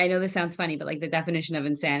 I know this sounds funny, but like the definition of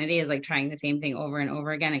insanity is like trying the same thing over and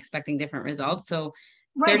over again, expecting different results. So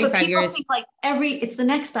 35 but people years, think like it's the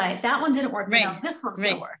next diet. That one didn't work. But now this one's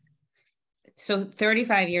going to work. So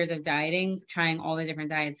 35 years of dieting, trying all the different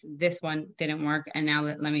diets. This one didn't work. And now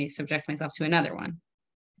let me subject myself to another one.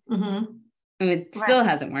 And it still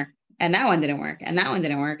hasn't worked. And that one didn't work. And that one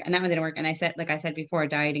didn't work. And that one didn't work. And I said before,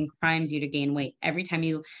 dieting primes you to gain weight. Every time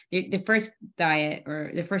the first diet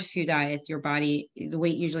or the first few diets, your body, the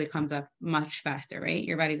weight usually comes up much faster, right?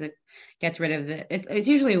 Your body's like, gets rid of it's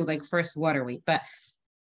usually like first water weight. But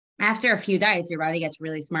after a few diets, your body gets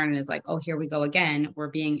really smart and is like, oh, here we go again.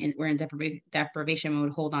 We're in deprivation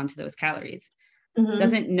mode. Hold on to those calories.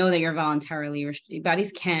 Doesn't know that you're voluntarily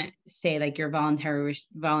bodies can't say like you're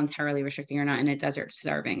voluntarily restricting or not in a desert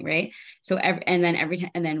starving, right? So and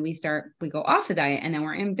then we go off the diet, and then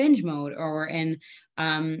we're in binge mode, or we're in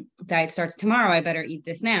diet starts tomorrow, I better eat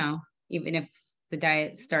this now, even if the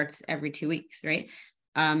diet starts every 2 weeks, right?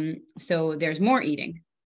 So there's more eating.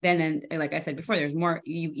 Then like I said before, there's more,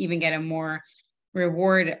 you even get a more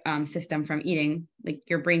reward system from eating. Like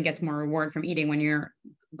your brain gets more reward from eating when you're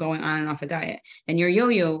going on and off a diet. And you're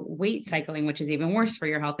yo-yo weight cycling, which is even worse for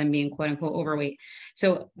your health than being quote unquote overweight.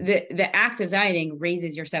 So the act of dieting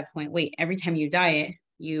raises your set point weight. Every time you diet,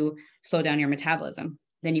 you slow down your metabolism.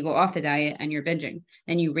 Then you go off the diet and you're binging.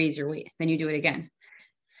 Then you raise your weight. Then you do it again.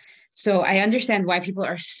 So I understand why people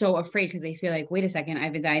are so afraid, because they feel like, wait a second,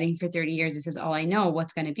 I've been dieting for 30 years. This is all I know.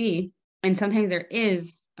 What's going to be? And sometimes there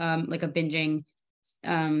is like a binging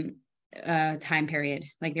time period.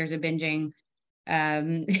 Like there's a binging,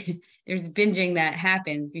 there's binging that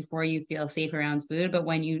happens before you feel safe around food. But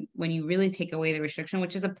when you really take away the restriction,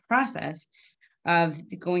 which is a process of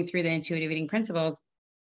going through the intuitive eating principles,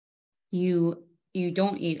 you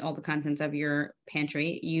don't eat all the contents of your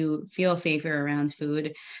pantry. You feel safer around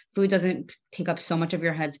food. Food doesn't take up so much of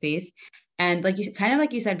your headspace. And like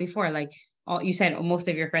you said before, like you said, most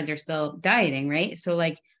of your friends are still dieting, right? So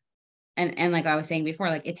like, and like I was saying before,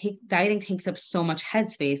 like dieting takes up so much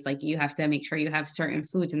headspace. Like you have to make sure you have certain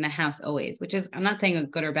foods in the house always, which is, I'm not saying a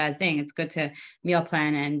good or bad thing. It's good to meal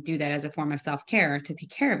plan and do that as a form of self-care to take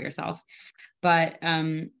care of yourself. But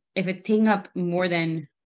if it's taking up more than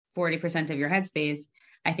 40% of your headspace,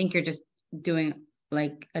 I think you're just doing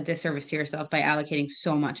like a disservice to yourself by allocating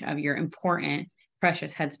so much of your important,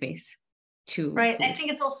 precious headspace to food. I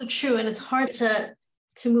think it's also true. And it's hard to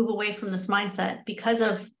move away from this mindset because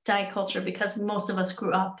of diet culture, because most of us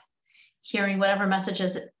grew up hearing whatever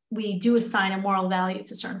messages we do assign a moral value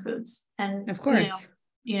to certain foods. And of course,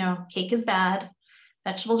 cake is bad,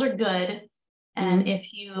 vegetables are good. And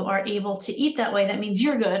if you are able to eat that way, that means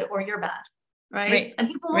you're good or you're bad. right? Right. And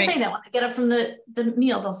people will Right. say that when they get up from the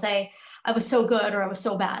meal, they'll say, I was so good or I was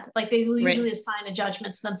so bad. Like they will Right. usually assign a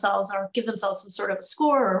judgment to themselves or give themselves some sort of a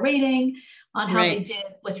score or a rating on how they Right. did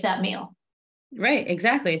with that meal. Right,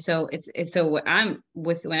 exactly. So it's so what I'm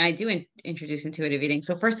with when I do introduce intuitive eating.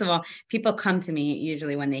 So first of all, people come to me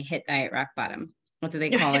usually when they hit diet rock bottom. What do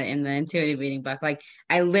they call it in the intuitive eating book? Like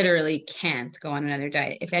I literally can't go on another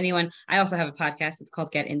diet. If anyone, I also have a podcast. It's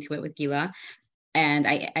called Get Into It with Gila. And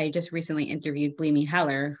I just recently interviewed Bleemy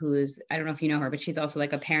Heller, who's, I don't know if you know her, but she's also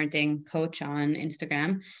like a parenting coach on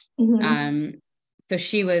Instagram. Mm-hmm. Um, so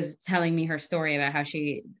she was telling me her story about how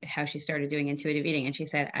she started doing intuitive eating. And she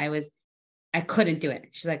said, I couldn't do it.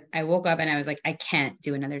 She's like, I woke up and I was like, I can't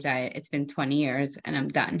do another diet. It's been 20 years and I'm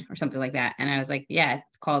done or something like that. And I was like, yeah,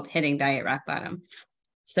 it's called hitting diet rock bottom.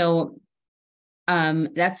 So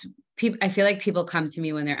that's people. I feel like people come to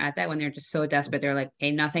me when they're at that, when they're just so desperate. They're like,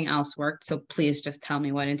 hey, nothing else worked. So please just tell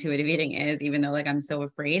me what intuitive eating is, even though like I'm so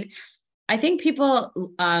afraid. I think people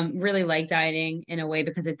really like dieting in a way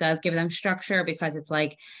because it does give them structure. Because it's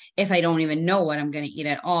like, if I don't even know what I'm going to eat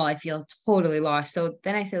at all, I feel totally lost. So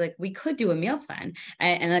then I say, like, we could do a meal plan.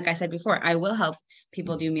 And like I said before, I will help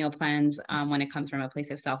people do meal plans when it comes from a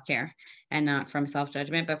place of self care and not from self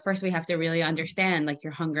judgment. But first, we have to really understand like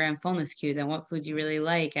your hunger and fullness cues and what foods you really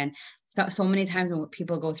like. And so many times when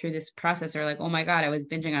people go through this process, they're like, oh my God, I was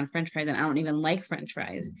binging on French fries and I don't even like French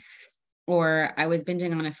fries, or I was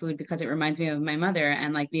binging on a food because it reminds me of my mother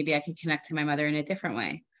and like maybe I could connect to my mother in a different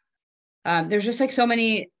way. There's just like so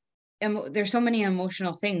many there's so many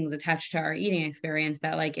emotional things attached to our eating experience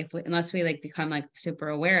that like unless we like become like super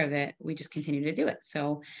aware of it, we just continue to do it.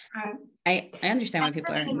 So Right. I understand why And it's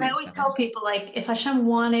people are interesting 'cause I always stubborn. tell people, like, if Hashem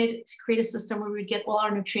wanted to create a system where we'd get all our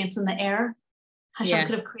nutrients in the air, Hashem Yeah.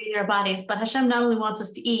 could have created our bodies. But Hashem not only wants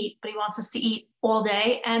us to eat, but he wants us to eat all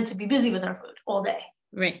day and to be busy with our food all day.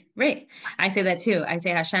 Right, right. I say that too. I say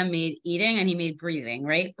Hashem made eating and he made breathing,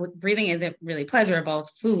 right? Breathing isn't really pleasurable.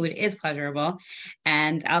 Food is pleasurable.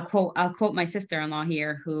 And I'll quote my sister-in-law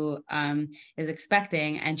here who is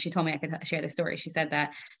expecting, and she told me I could share the story. She said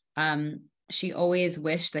that she always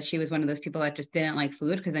wished that she was one of those people that just didn't like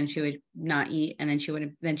food because then she would not eat and then she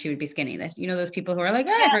would be skinny. That those people who are like,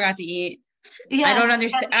 oh, I forgot Yes. to eat. I don't Yeah.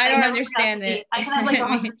 understand. Yes. I I don't never forgot understand to it. eat. I can have like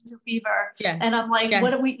 102 fever. Yeah. And I'm like,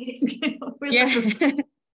 what Yes. are we eating? Where's the Yeah. food?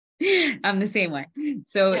 I'm the same way.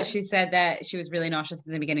 So Yeah. she said that she was really nauseous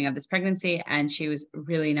in the beginning of this pregnancy and she was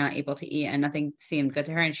really not able to eat and nothing seemed good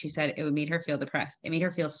to her. And she said it would made her feel depressed. It made her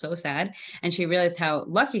feel so sad. And she realized how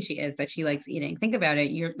lucky she is that she likes eating. Think about it.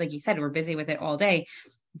 You're like you said, we're busy with it all day.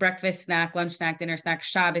 Breakfast snack, lunch snack, dinner snack,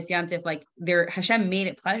 Shabbos, Yantif, like Hashem made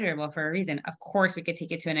it pleasurable for a reason. Of course, we could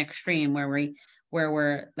take it to an extreme where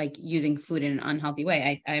we're like using food in an unhealthy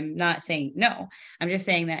way. I'm not saying no. I'm just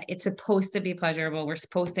saying that it's supposed to be pleasurable. We're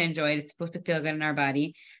supposed to enjoy it. It's supposed to feel good in our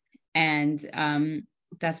body. And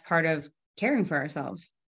that's part of caring for ourselves.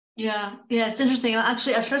 Yeah. Yeah. It's interesting.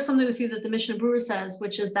 Actually, I'll share something with you that the Mishnah Brewer says,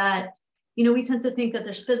 which is that, we tend to think that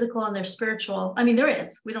there's physical and there's spiritual. I mean, there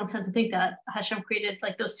is. We don't tend to think that Hashem created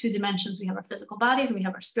like those two dimensions. We have our physical bodies and we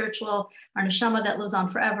have our spiritual, our neshama that lives on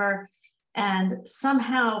forever. And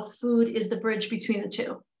somehow food is the bridge between the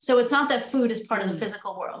two. So it's not that food is part of the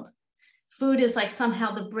physical world. Food is like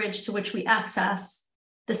somehow the bridge to which we access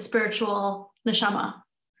the spiritual neshama.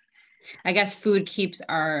 I guess food keeps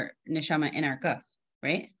our neshama in our gut,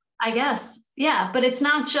 right? I guess. Yeah. But it's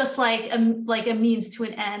not just like a means to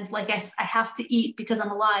an end. Like I have to eat because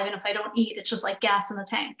I'm alive. And if I don't eat, it's just like gas in the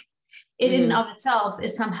tank. It in and of itself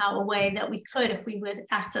is somehow a way that we could, if we would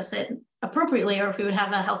access it appropriately, or if we would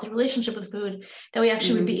have a healthy relationship with food, that we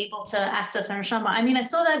actually would be able to access our neshama. I mean, I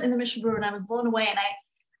saw that in the Mishnah Brewer and I was blown away, and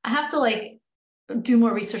I have to like do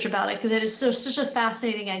more research about it because it is such a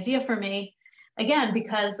fascinating idea for me. Again,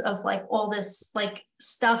 because of like all this like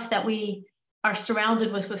stuff that we are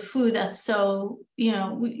surrounded with food that's so, we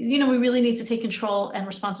really need to take control and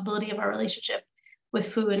responsibility of our relationship with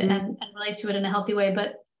food and relate to it in a healthy way.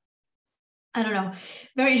 But I don't know,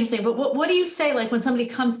 very interesting. But what do you say like when somebody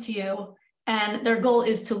comes to you and their goal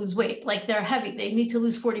is to lose weight, like they're heavy, they need to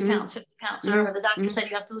lose 40 pounds, 50 pounds, whatever the doctor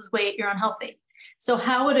said you have to lose weight, you're unhealthy. So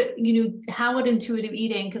how would intuitive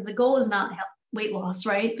eating, because the goal is not weight loss,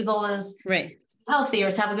 right? The goal is to be healthy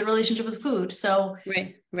or to have a good relationship with food. So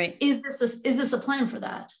right. Is this a plan for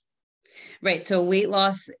that? Right. So weight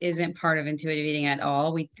loss isn't part of intuitive eating at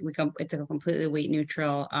all. It's a completely weight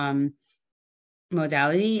neutral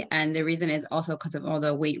modality. And the reason is also because of all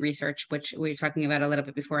the weight research, which we were talking about a little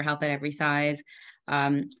bit before, health at every size.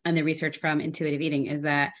 And the research from intuitive eating is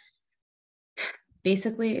that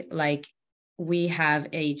basically like we have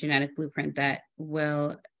a genetic blueprint that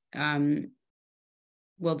will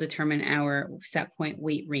will determine our set point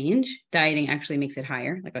weight range. Dieting actually makes it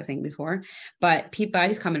higher, like I was saying before. But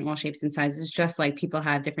bodies come in all shapes and sizes, just like people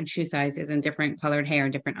have different shoe sizes and different colored hair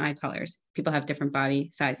and different eye colors. People have different body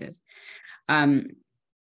sizes. And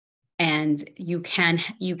you can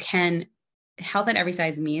health at every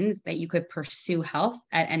size means that you could pursue health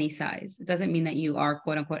at any size. It doesn't mean that you are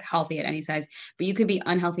quote unquote healthy at any size, but you could be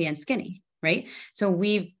unhealthy and skinny, right? So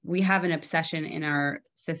we have an obsession in our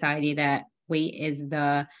society that weight is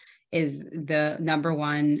the number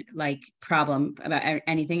one like problem about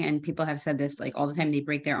anything. And people have said this like all the time. They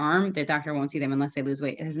break their arm, the doctor won't see them unless they lose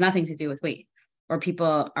weight. It has nothing to do with weight. Or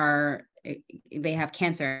people they have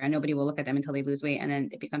cancer and nobody will look at them until they lose weight, and then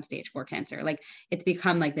it becomes stage 4 cancer. Like it's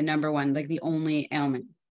become like the number one, like the only ailment,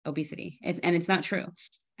 obesity. It's not true.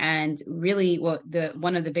 And really,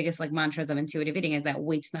 one of the biggest like mantras of intuitive eating is that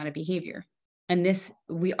weight's not a behavior. And this,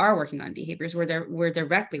 we are working on behaviors. We're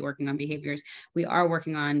directly working on behaviors. We are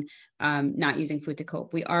working on not using food to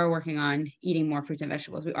cope. We are working on eating more fruits and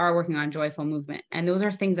vegetables. We are working on joyful movement. And those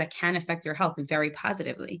are things that can affect your health very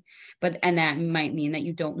positively. And that might mean that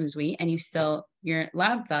you don't lose weight and your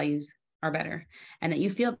lab values are better and that you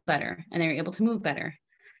feel better and they're able to move better.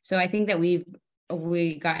 So I think that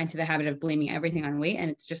we got into the habit of blaming everything on weight, and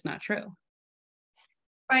it's just not true.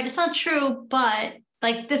 Right. It's not true, but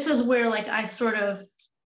like, this is where like I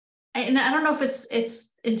don't know if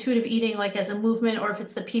it's intuitive eating, like as a movement, or if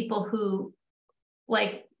it's the people who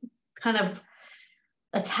like kind of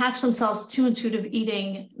attach themselves to intuitive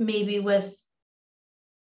eating, maybe with,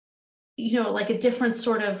 like a different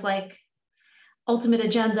sort of like ultimate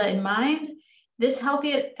agenda in mind. This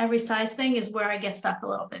healthy at every size thing is where I get stuck a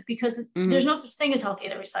little bit, because there's no such thing as healthy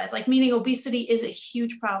at every size. Like, meaning obesity is a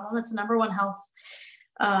huge problem. It's the number one health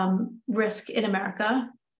risk in America,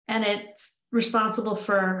 and it's responsible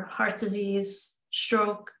for heart disease,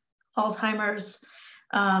 stroke, Alzheimer's,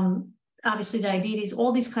 obviously diabetes,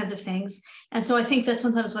 all these kinds of things. And so I think that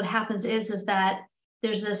sometimes what happens is that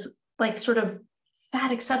there's this like sort of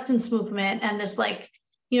fat acceptance movement, and this like,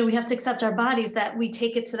 we have to accept our bodies, that we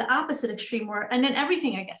take it to the opposite extreme, and then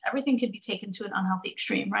everything, I guess, everything could be taken to an unhealthy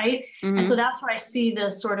extreme, right? And so that's where I see the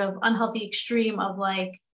sort of unhealthy extreme of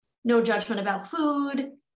like, no judgment about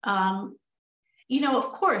food.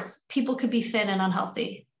 Of course, people could be thin and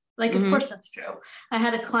unhealthy. Like, of course, that's true. I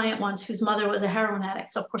had a client once whose mother was a heroin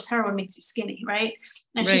addict. So, of course, heroin makes you skinny, right?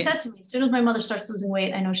 And she said to me, as soon as my mother starts losing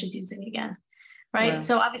weight, I know she's using again, right? Wow.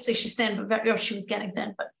 So, obviously, she's thin, or she was getting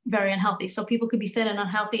thin, but very unhealthy. So, people could be thin and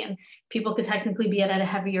unhealthy, and people could technically be at a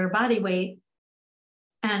heavier body weight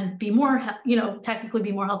and be more, technically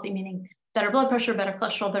be more healthy, meaning better blood pressure, better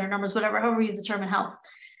cholesterol, better numbers, whatever, however you determine health.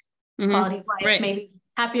 Quality of life, maybe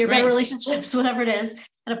happier, better relationships, whatever it is.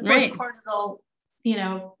 And of course, cortisol,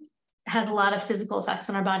 has a lot of physical effects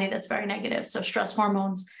on our body that's very negative. So stress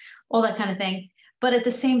hormones, all that kind of thing. But at the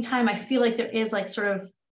same time, I feel like there is like sort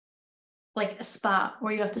of like a spot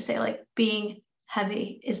where you have to say like, being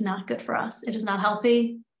heavy is not good for us. It is not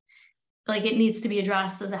healthy. Like, it needs to be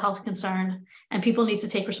addressed as a health concern, and people need to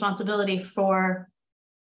take responsibility for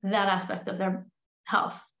that aspect of their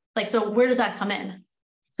health. Like, so where does that come in?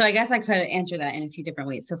 So I guess I could answer that in a few different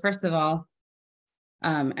ways. So first of all,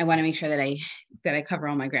 I want to make sure that I cover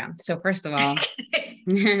all my ground. So first of all,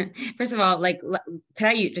 like, could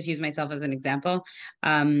I just use myself as an example?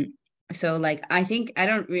 So like, I think I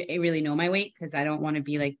don't really know my weight, because I don't want to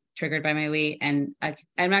be like triggered by my weight. And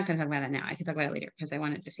I'm not going to talk about that now. I can talk about it later, because I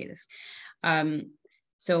wanted to say this.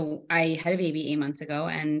 So I had a baby 8 months ago,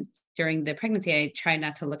 and during the pregnancy, I tried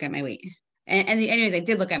not to look at my weight. And anyways, I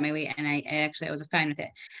did look at my weight, and I was fine with it,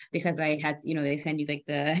 because I had, they send you like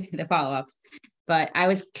the follow-ups, but I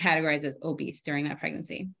was categorized as obese during that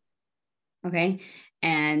pregnancy. Okay.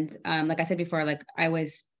 And like I said before, like I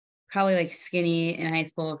was probably like skinny in high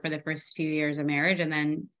school for the first few years of marriage. And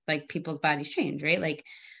then like people's bodies change, right? Like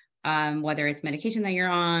whether it's medication that you're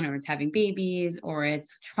on, or it's having babies, or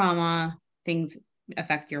it's trauma, things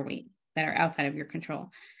affect your weight that are outside of your control.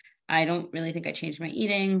 I don't really think I changed my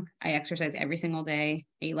eating. I exercise every single day,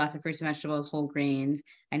 I eat lots of fruits and vegetables, whole grains.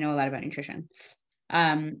 I know a lot about nutrition.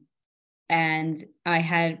 And I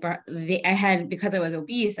had, because I was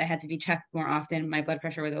obese, I had to be checked more often. My blood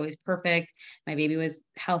pressure was always perfect. My baby was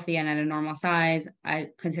healthy and at a normal size. I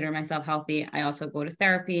consider myself healthy. I also go to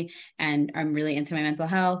therapy, and I'm really into my mental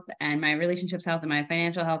health and my relationships health and my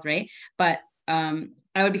financial health, right? But I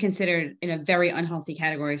would be considered in a very unhealthy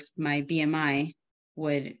category if my BMI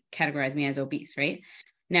would categorize me as obese, right?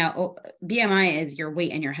 Now, BMI is your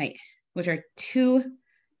weight and your height, which are two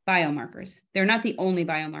biomarkers. They're not the only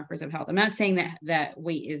biomarkers of health. I'm not saying that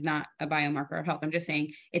weight is not a biomarker of health. I'm just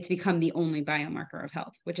saying it's become the only biomarker of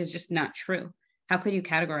health, which is just not true. How could you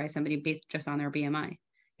categorize somebody based just on their BMI?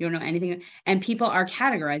 You don't know anything. And people are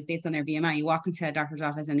categorized based on their BMI. You walk into a doctor's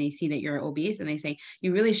office and they see that you're obese and they say,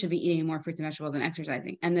 you really should be eating more fruits and vegetables and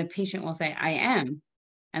exercising. And the patient will say, I am.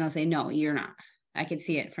 And they'll say, no, you're not. I can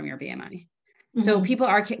see it from your BMI. Mm-hmm. So people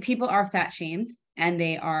are fat shamed, and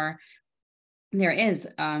there is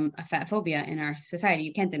a fat phobia in our society.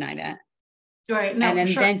 You can't deny that. Right. No, and then,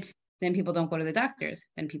 for sure. then people don't go to the doctors.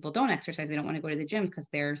 Then people don't exercise. They don't want to go to the gyms because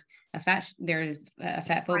there's a fat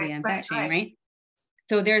phobia and fat shame, right?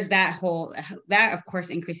 So there's that of course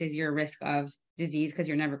increases your risk of disease because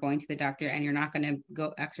you're never going to the doctor, and you're not going to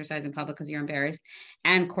go exercise in public because you're embarrassed.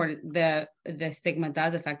 And the stigma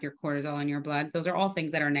does affect your cortisol in your blood. Those are all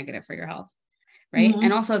things that are negative for your health, right? Mm-hmm.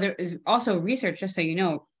 And also there is also research, just so you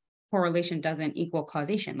know, correlation doesn't equal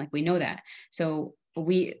causation. Like, we know that. So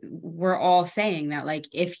we're all saying that, like,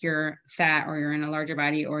 if you're fat or you're in a larger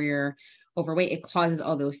body or you're overweight, it causes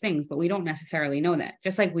all those things, but we don't necessarily know that.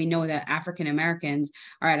 Just like we know that African Americans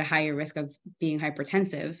are at a higher risk of being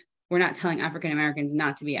hypertensive, we're not telling African Americans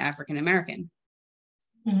not to be African American.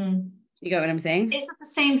 Mm-hmm. You get what I'm saying? Is it the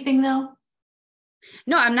same thing though?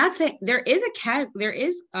 No, I'm not saying there is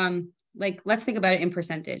like, let's think about it in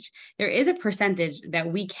percentage. There is a percentage that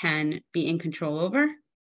we can be in control over.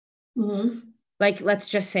 Mm-hmm. Like, let's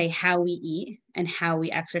just say how we eat and how we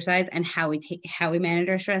exercise and how we manage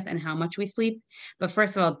our stress and how much we sleep. But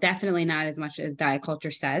first of all, definitely not as much as diet culture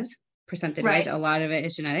says, percentage wise. A lot of it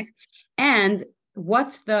is genetics. And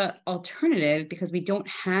what's the alternative? Because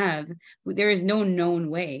there is no known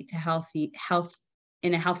way to health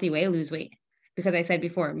in a healthy way, lose weight. Because I said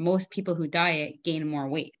before, most people who diet gain more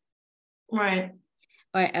weight. Right.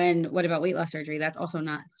 And what about weight loss surgery? That's also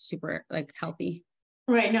not super, like, healthy.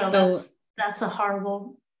 Right. No, so that's a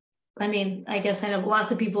horrible, I mean, I guess I know lots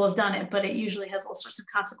of people have done it, but it usually has all sorts of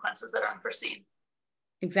consequences that are unforeseen.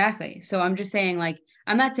 Exactly. So I'm just saying, like,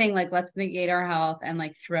 I'm not saying, like, let's negate our health and,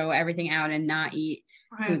 like, throw everything out and not eat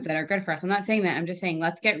foods that are good for us. I'm not saying that. I'm just saying,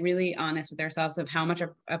 let's get really honest with ourselves of how much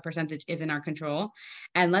a percentage is in our control,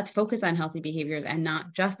 and let's focus on healthy behaviors and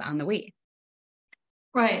not just on the weight.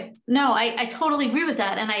 Right. No, I totally agree with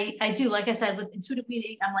that. And I do, like I said, with intuitive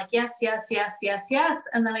eating, I'm like, yes, yes, yes, yes, yes.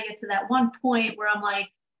 And then I get to that one point where I'm like,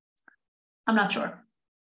 I'm not sure.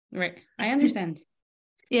 Right. I understand.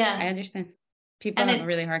 Yeah. I understand. People have a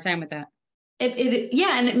really hard time with that.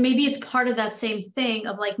 And maybe it's part of that same thing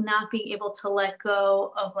of, like, not being able to let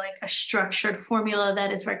go of, like, a structured formula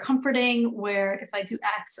that is very comforting, where if I do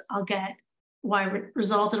X, I'll get Y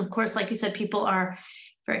result. And of course, like you said, people are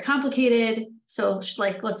very complicated. So,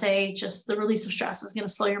 like, let's say just the release of stress is going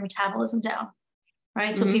to slow your metabolism down,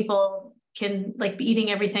 right? Mm-hmm. So people can, like, be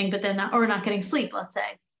eating everything, but then not getting sleep, let's say.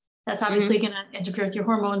 That's obviously going to interfere with your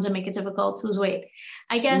hormones and make it difficult to lose weight.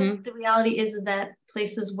 I guess the reality is that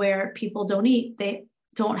places where people don't eat, they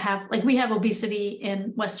don't have, like, we have obesity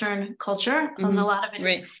in Western culture. And a lot of it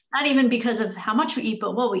is not even because of how much we eat,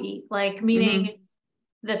 but what we eat, like, meaning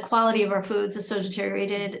the quality of our foods is so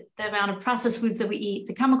deteriorated, the amount of processed foods that we eat,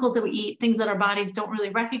 the chemicals that we eat, things that our bodies don't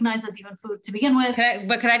really recognize as even food to begin with.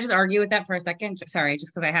 Could I just argue with that for a second? Sorry,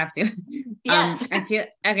 just because I have to. Yes.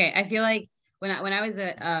 I feel like when I was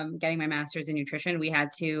getting my master's in nutrition, we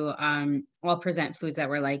had to present foods that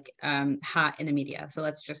were, like, hot in the media. So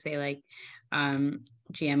let's just say, like,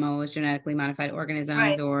 GMOs, genetically modified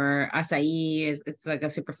organisms, or acai it's like a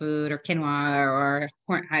superfood, or quinoa, or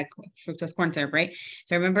high fructose corn syrup, right?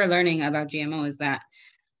 So I remember learning about GMOs that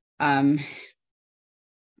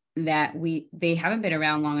they haven't been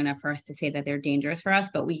around long enough for us to say that they're dangerous for us,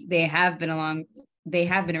 but they have been around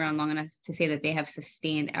long enough to say that they have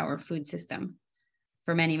sustained our food system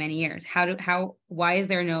for many, many years. Why is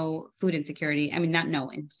there no food insecurity? I mean, not no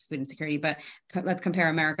food insecurity, but let's compare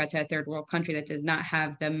America to a third world country that does not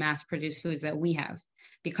have the mass produced foods that we have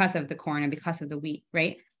because of the corn and because of the wheat,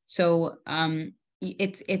 right? So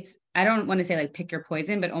it's I don't want to say, like, pick your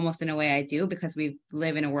poison, but almost in a way I do, because we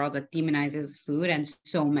live in a world that demonizes food, and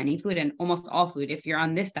so many food, and almost all food. If you're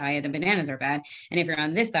on this diet, then bananas are bad. And if you're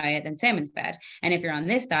on this diet, then salmon's bad. And if you're on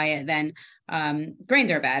this diet, then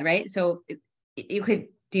grains are bad, right? So you could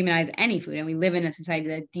demonize any food, and we live in a society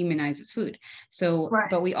that demonizes food. So,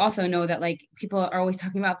 but we also know that, like, people are always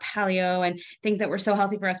talking about paleo and things that were so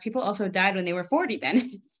healthy for us. People also died when they were 40 then.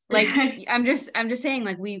 Like, I'm just saying,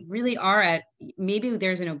 like, we really are maybe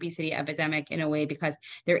there's an obesity epidemic in a way, because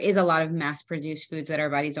there is a lot of mass produced foods that our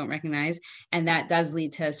bodies don't recognize. And that does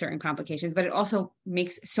lead to certain complications, but it also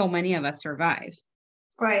makes so many of us survive.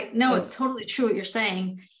 Right. No, it's totally true what you're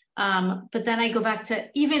saying. But then I go back to,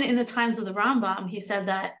 even in the times of the Rambam, he said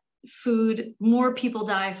that more people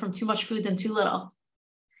die from too much food than too little.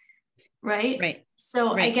 right? Right.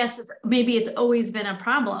 So I Right. guess maybe it's always been a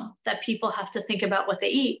problem that people have to think about what they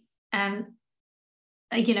eat and,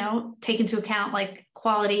 take into account like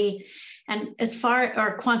quality and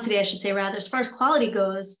or quantity, I should say, rather, as far as quality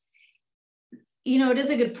goes, it is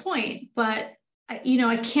a good point, but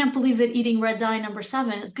I can't believe that eating red dye number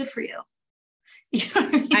 7 is good for you. You know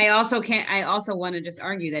what I mean? I also want to just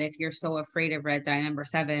argue that if you're so afraid of red dye number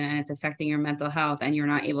 7 and it's affecting your mental health and you're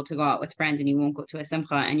not able to go out with friends and you won't go to a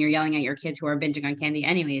simcha and you're yelling at your kids who are binging on candy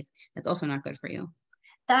anyways, that's also not good for you.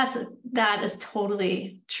 That is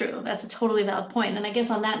totally true. That's a totally valid point. And I guess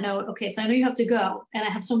on that note, okay, so I know you have to go and I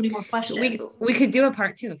have so many more questions. We could do a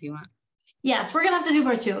part 2 if you want. Yes, we're going to have to do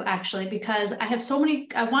part 2 actually, because I have so many,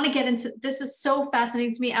 I want to get into, this is so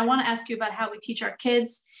fascinating to me. I want to ask you about how we teach our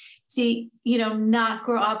kids to, not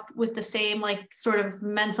grow up with the same like sort of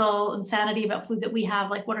mental insanity about food that we have.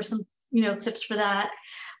 Like what are some, tips for that?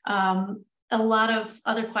 A lot of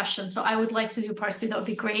other questions. So I would like to do part 2. That would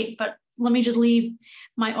be great. But let me just leave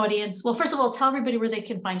my audience. Well, first of all, tell everybody where they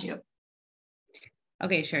can find you.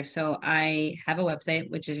 Okay, sure. So I have a website,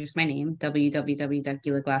 which is just my name,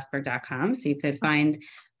 www.gilaglassberg.com. So you could find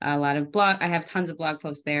a lot of I have tons of blog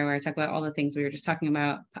posts there where I talk about all the things we were just talking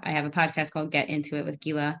about. I have a podcast called Get Into It with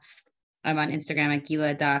Gila. I'm on Instagram at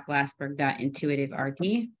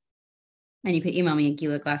gila.glassberg.intuitiverd. And you can email me at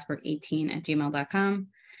gilaglassberg18@gmail.com.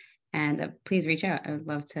 And please reach out. I would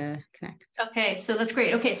love to connect. Okay, so that's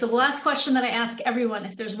great. Okay, so the last question that I ask everyone,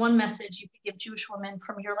 if there's one message you could give Jewish women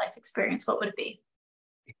from your life experience, what would it be?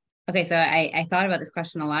 Okay, so I thought about this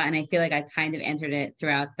question a lot, and I feel like I kind of answered it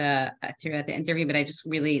throughout the interview, but I just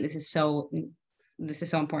really this is so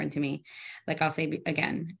important to me. Like I'll say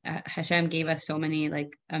again, Hashem gave us so many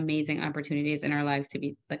like amazing opportunities in our lives to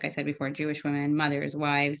be, like I said before, Jewish women, mothers,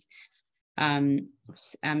 wives. I'm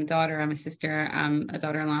a daughter, I'm a sister, I'm a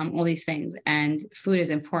daughter-in-law, I'm all these things. And food is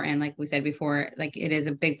important, like we said before, like it is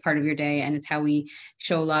a big part of your day, and it's how we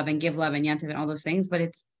show love and give love and yantiv and all those things. But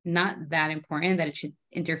it's not that important that it should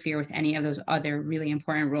interfere with any of those other really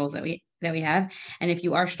important roles that we have. And if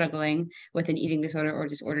you are struggling with an eating disorder or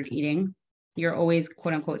disordered eating, you're always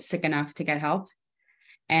quote unquote sick enough to get help.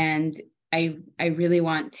 And I really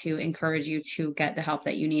want to encourage you to get the help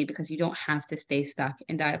that you need, because you don't have to stay stuck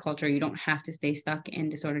in diet culture. You don't have to stay stuck in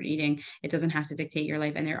disordered eating. It doesn't have to dictate your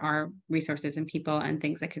life. And there are resources and people and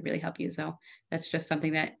things that could really help you. So that's just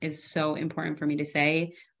something that is so important for me to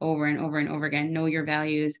say over and over and over again. Know your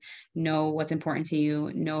values, know what's important to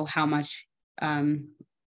you, know how much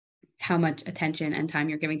attention and time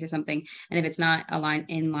you're giving to something. And if it's not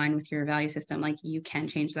in line with your value system, like you can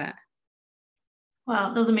change that.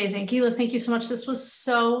 Wow, that was amazing. Gila, thank you so much. This was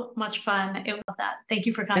so much fun. I love that. Thank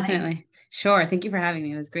you for coming. Definitely. Sure. Thank you for having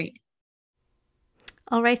me. It was great.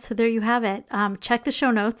 All right, so there you have it. Check the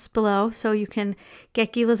show notes below so you can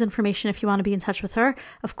get Gila's information if you want to be in touch with her.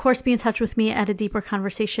 Of course, be in touch with me at a deeper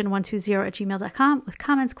conversation 120@gmail.com with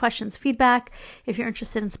comments, questions, feedback. If you're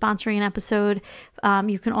interested in sponsoring an episode,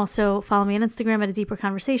 you can also follow me on Instagram at a deeper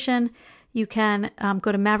conversation. You can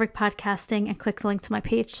go to Maverick Podcasting and click the link to my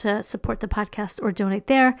page to support the podcast or donate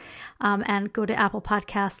there. And go to Apple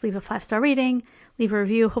Podcasts, leave a 5-star rating, leave a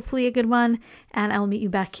review, hopefully a good one. And I will meet you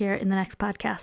back here in the next podcast.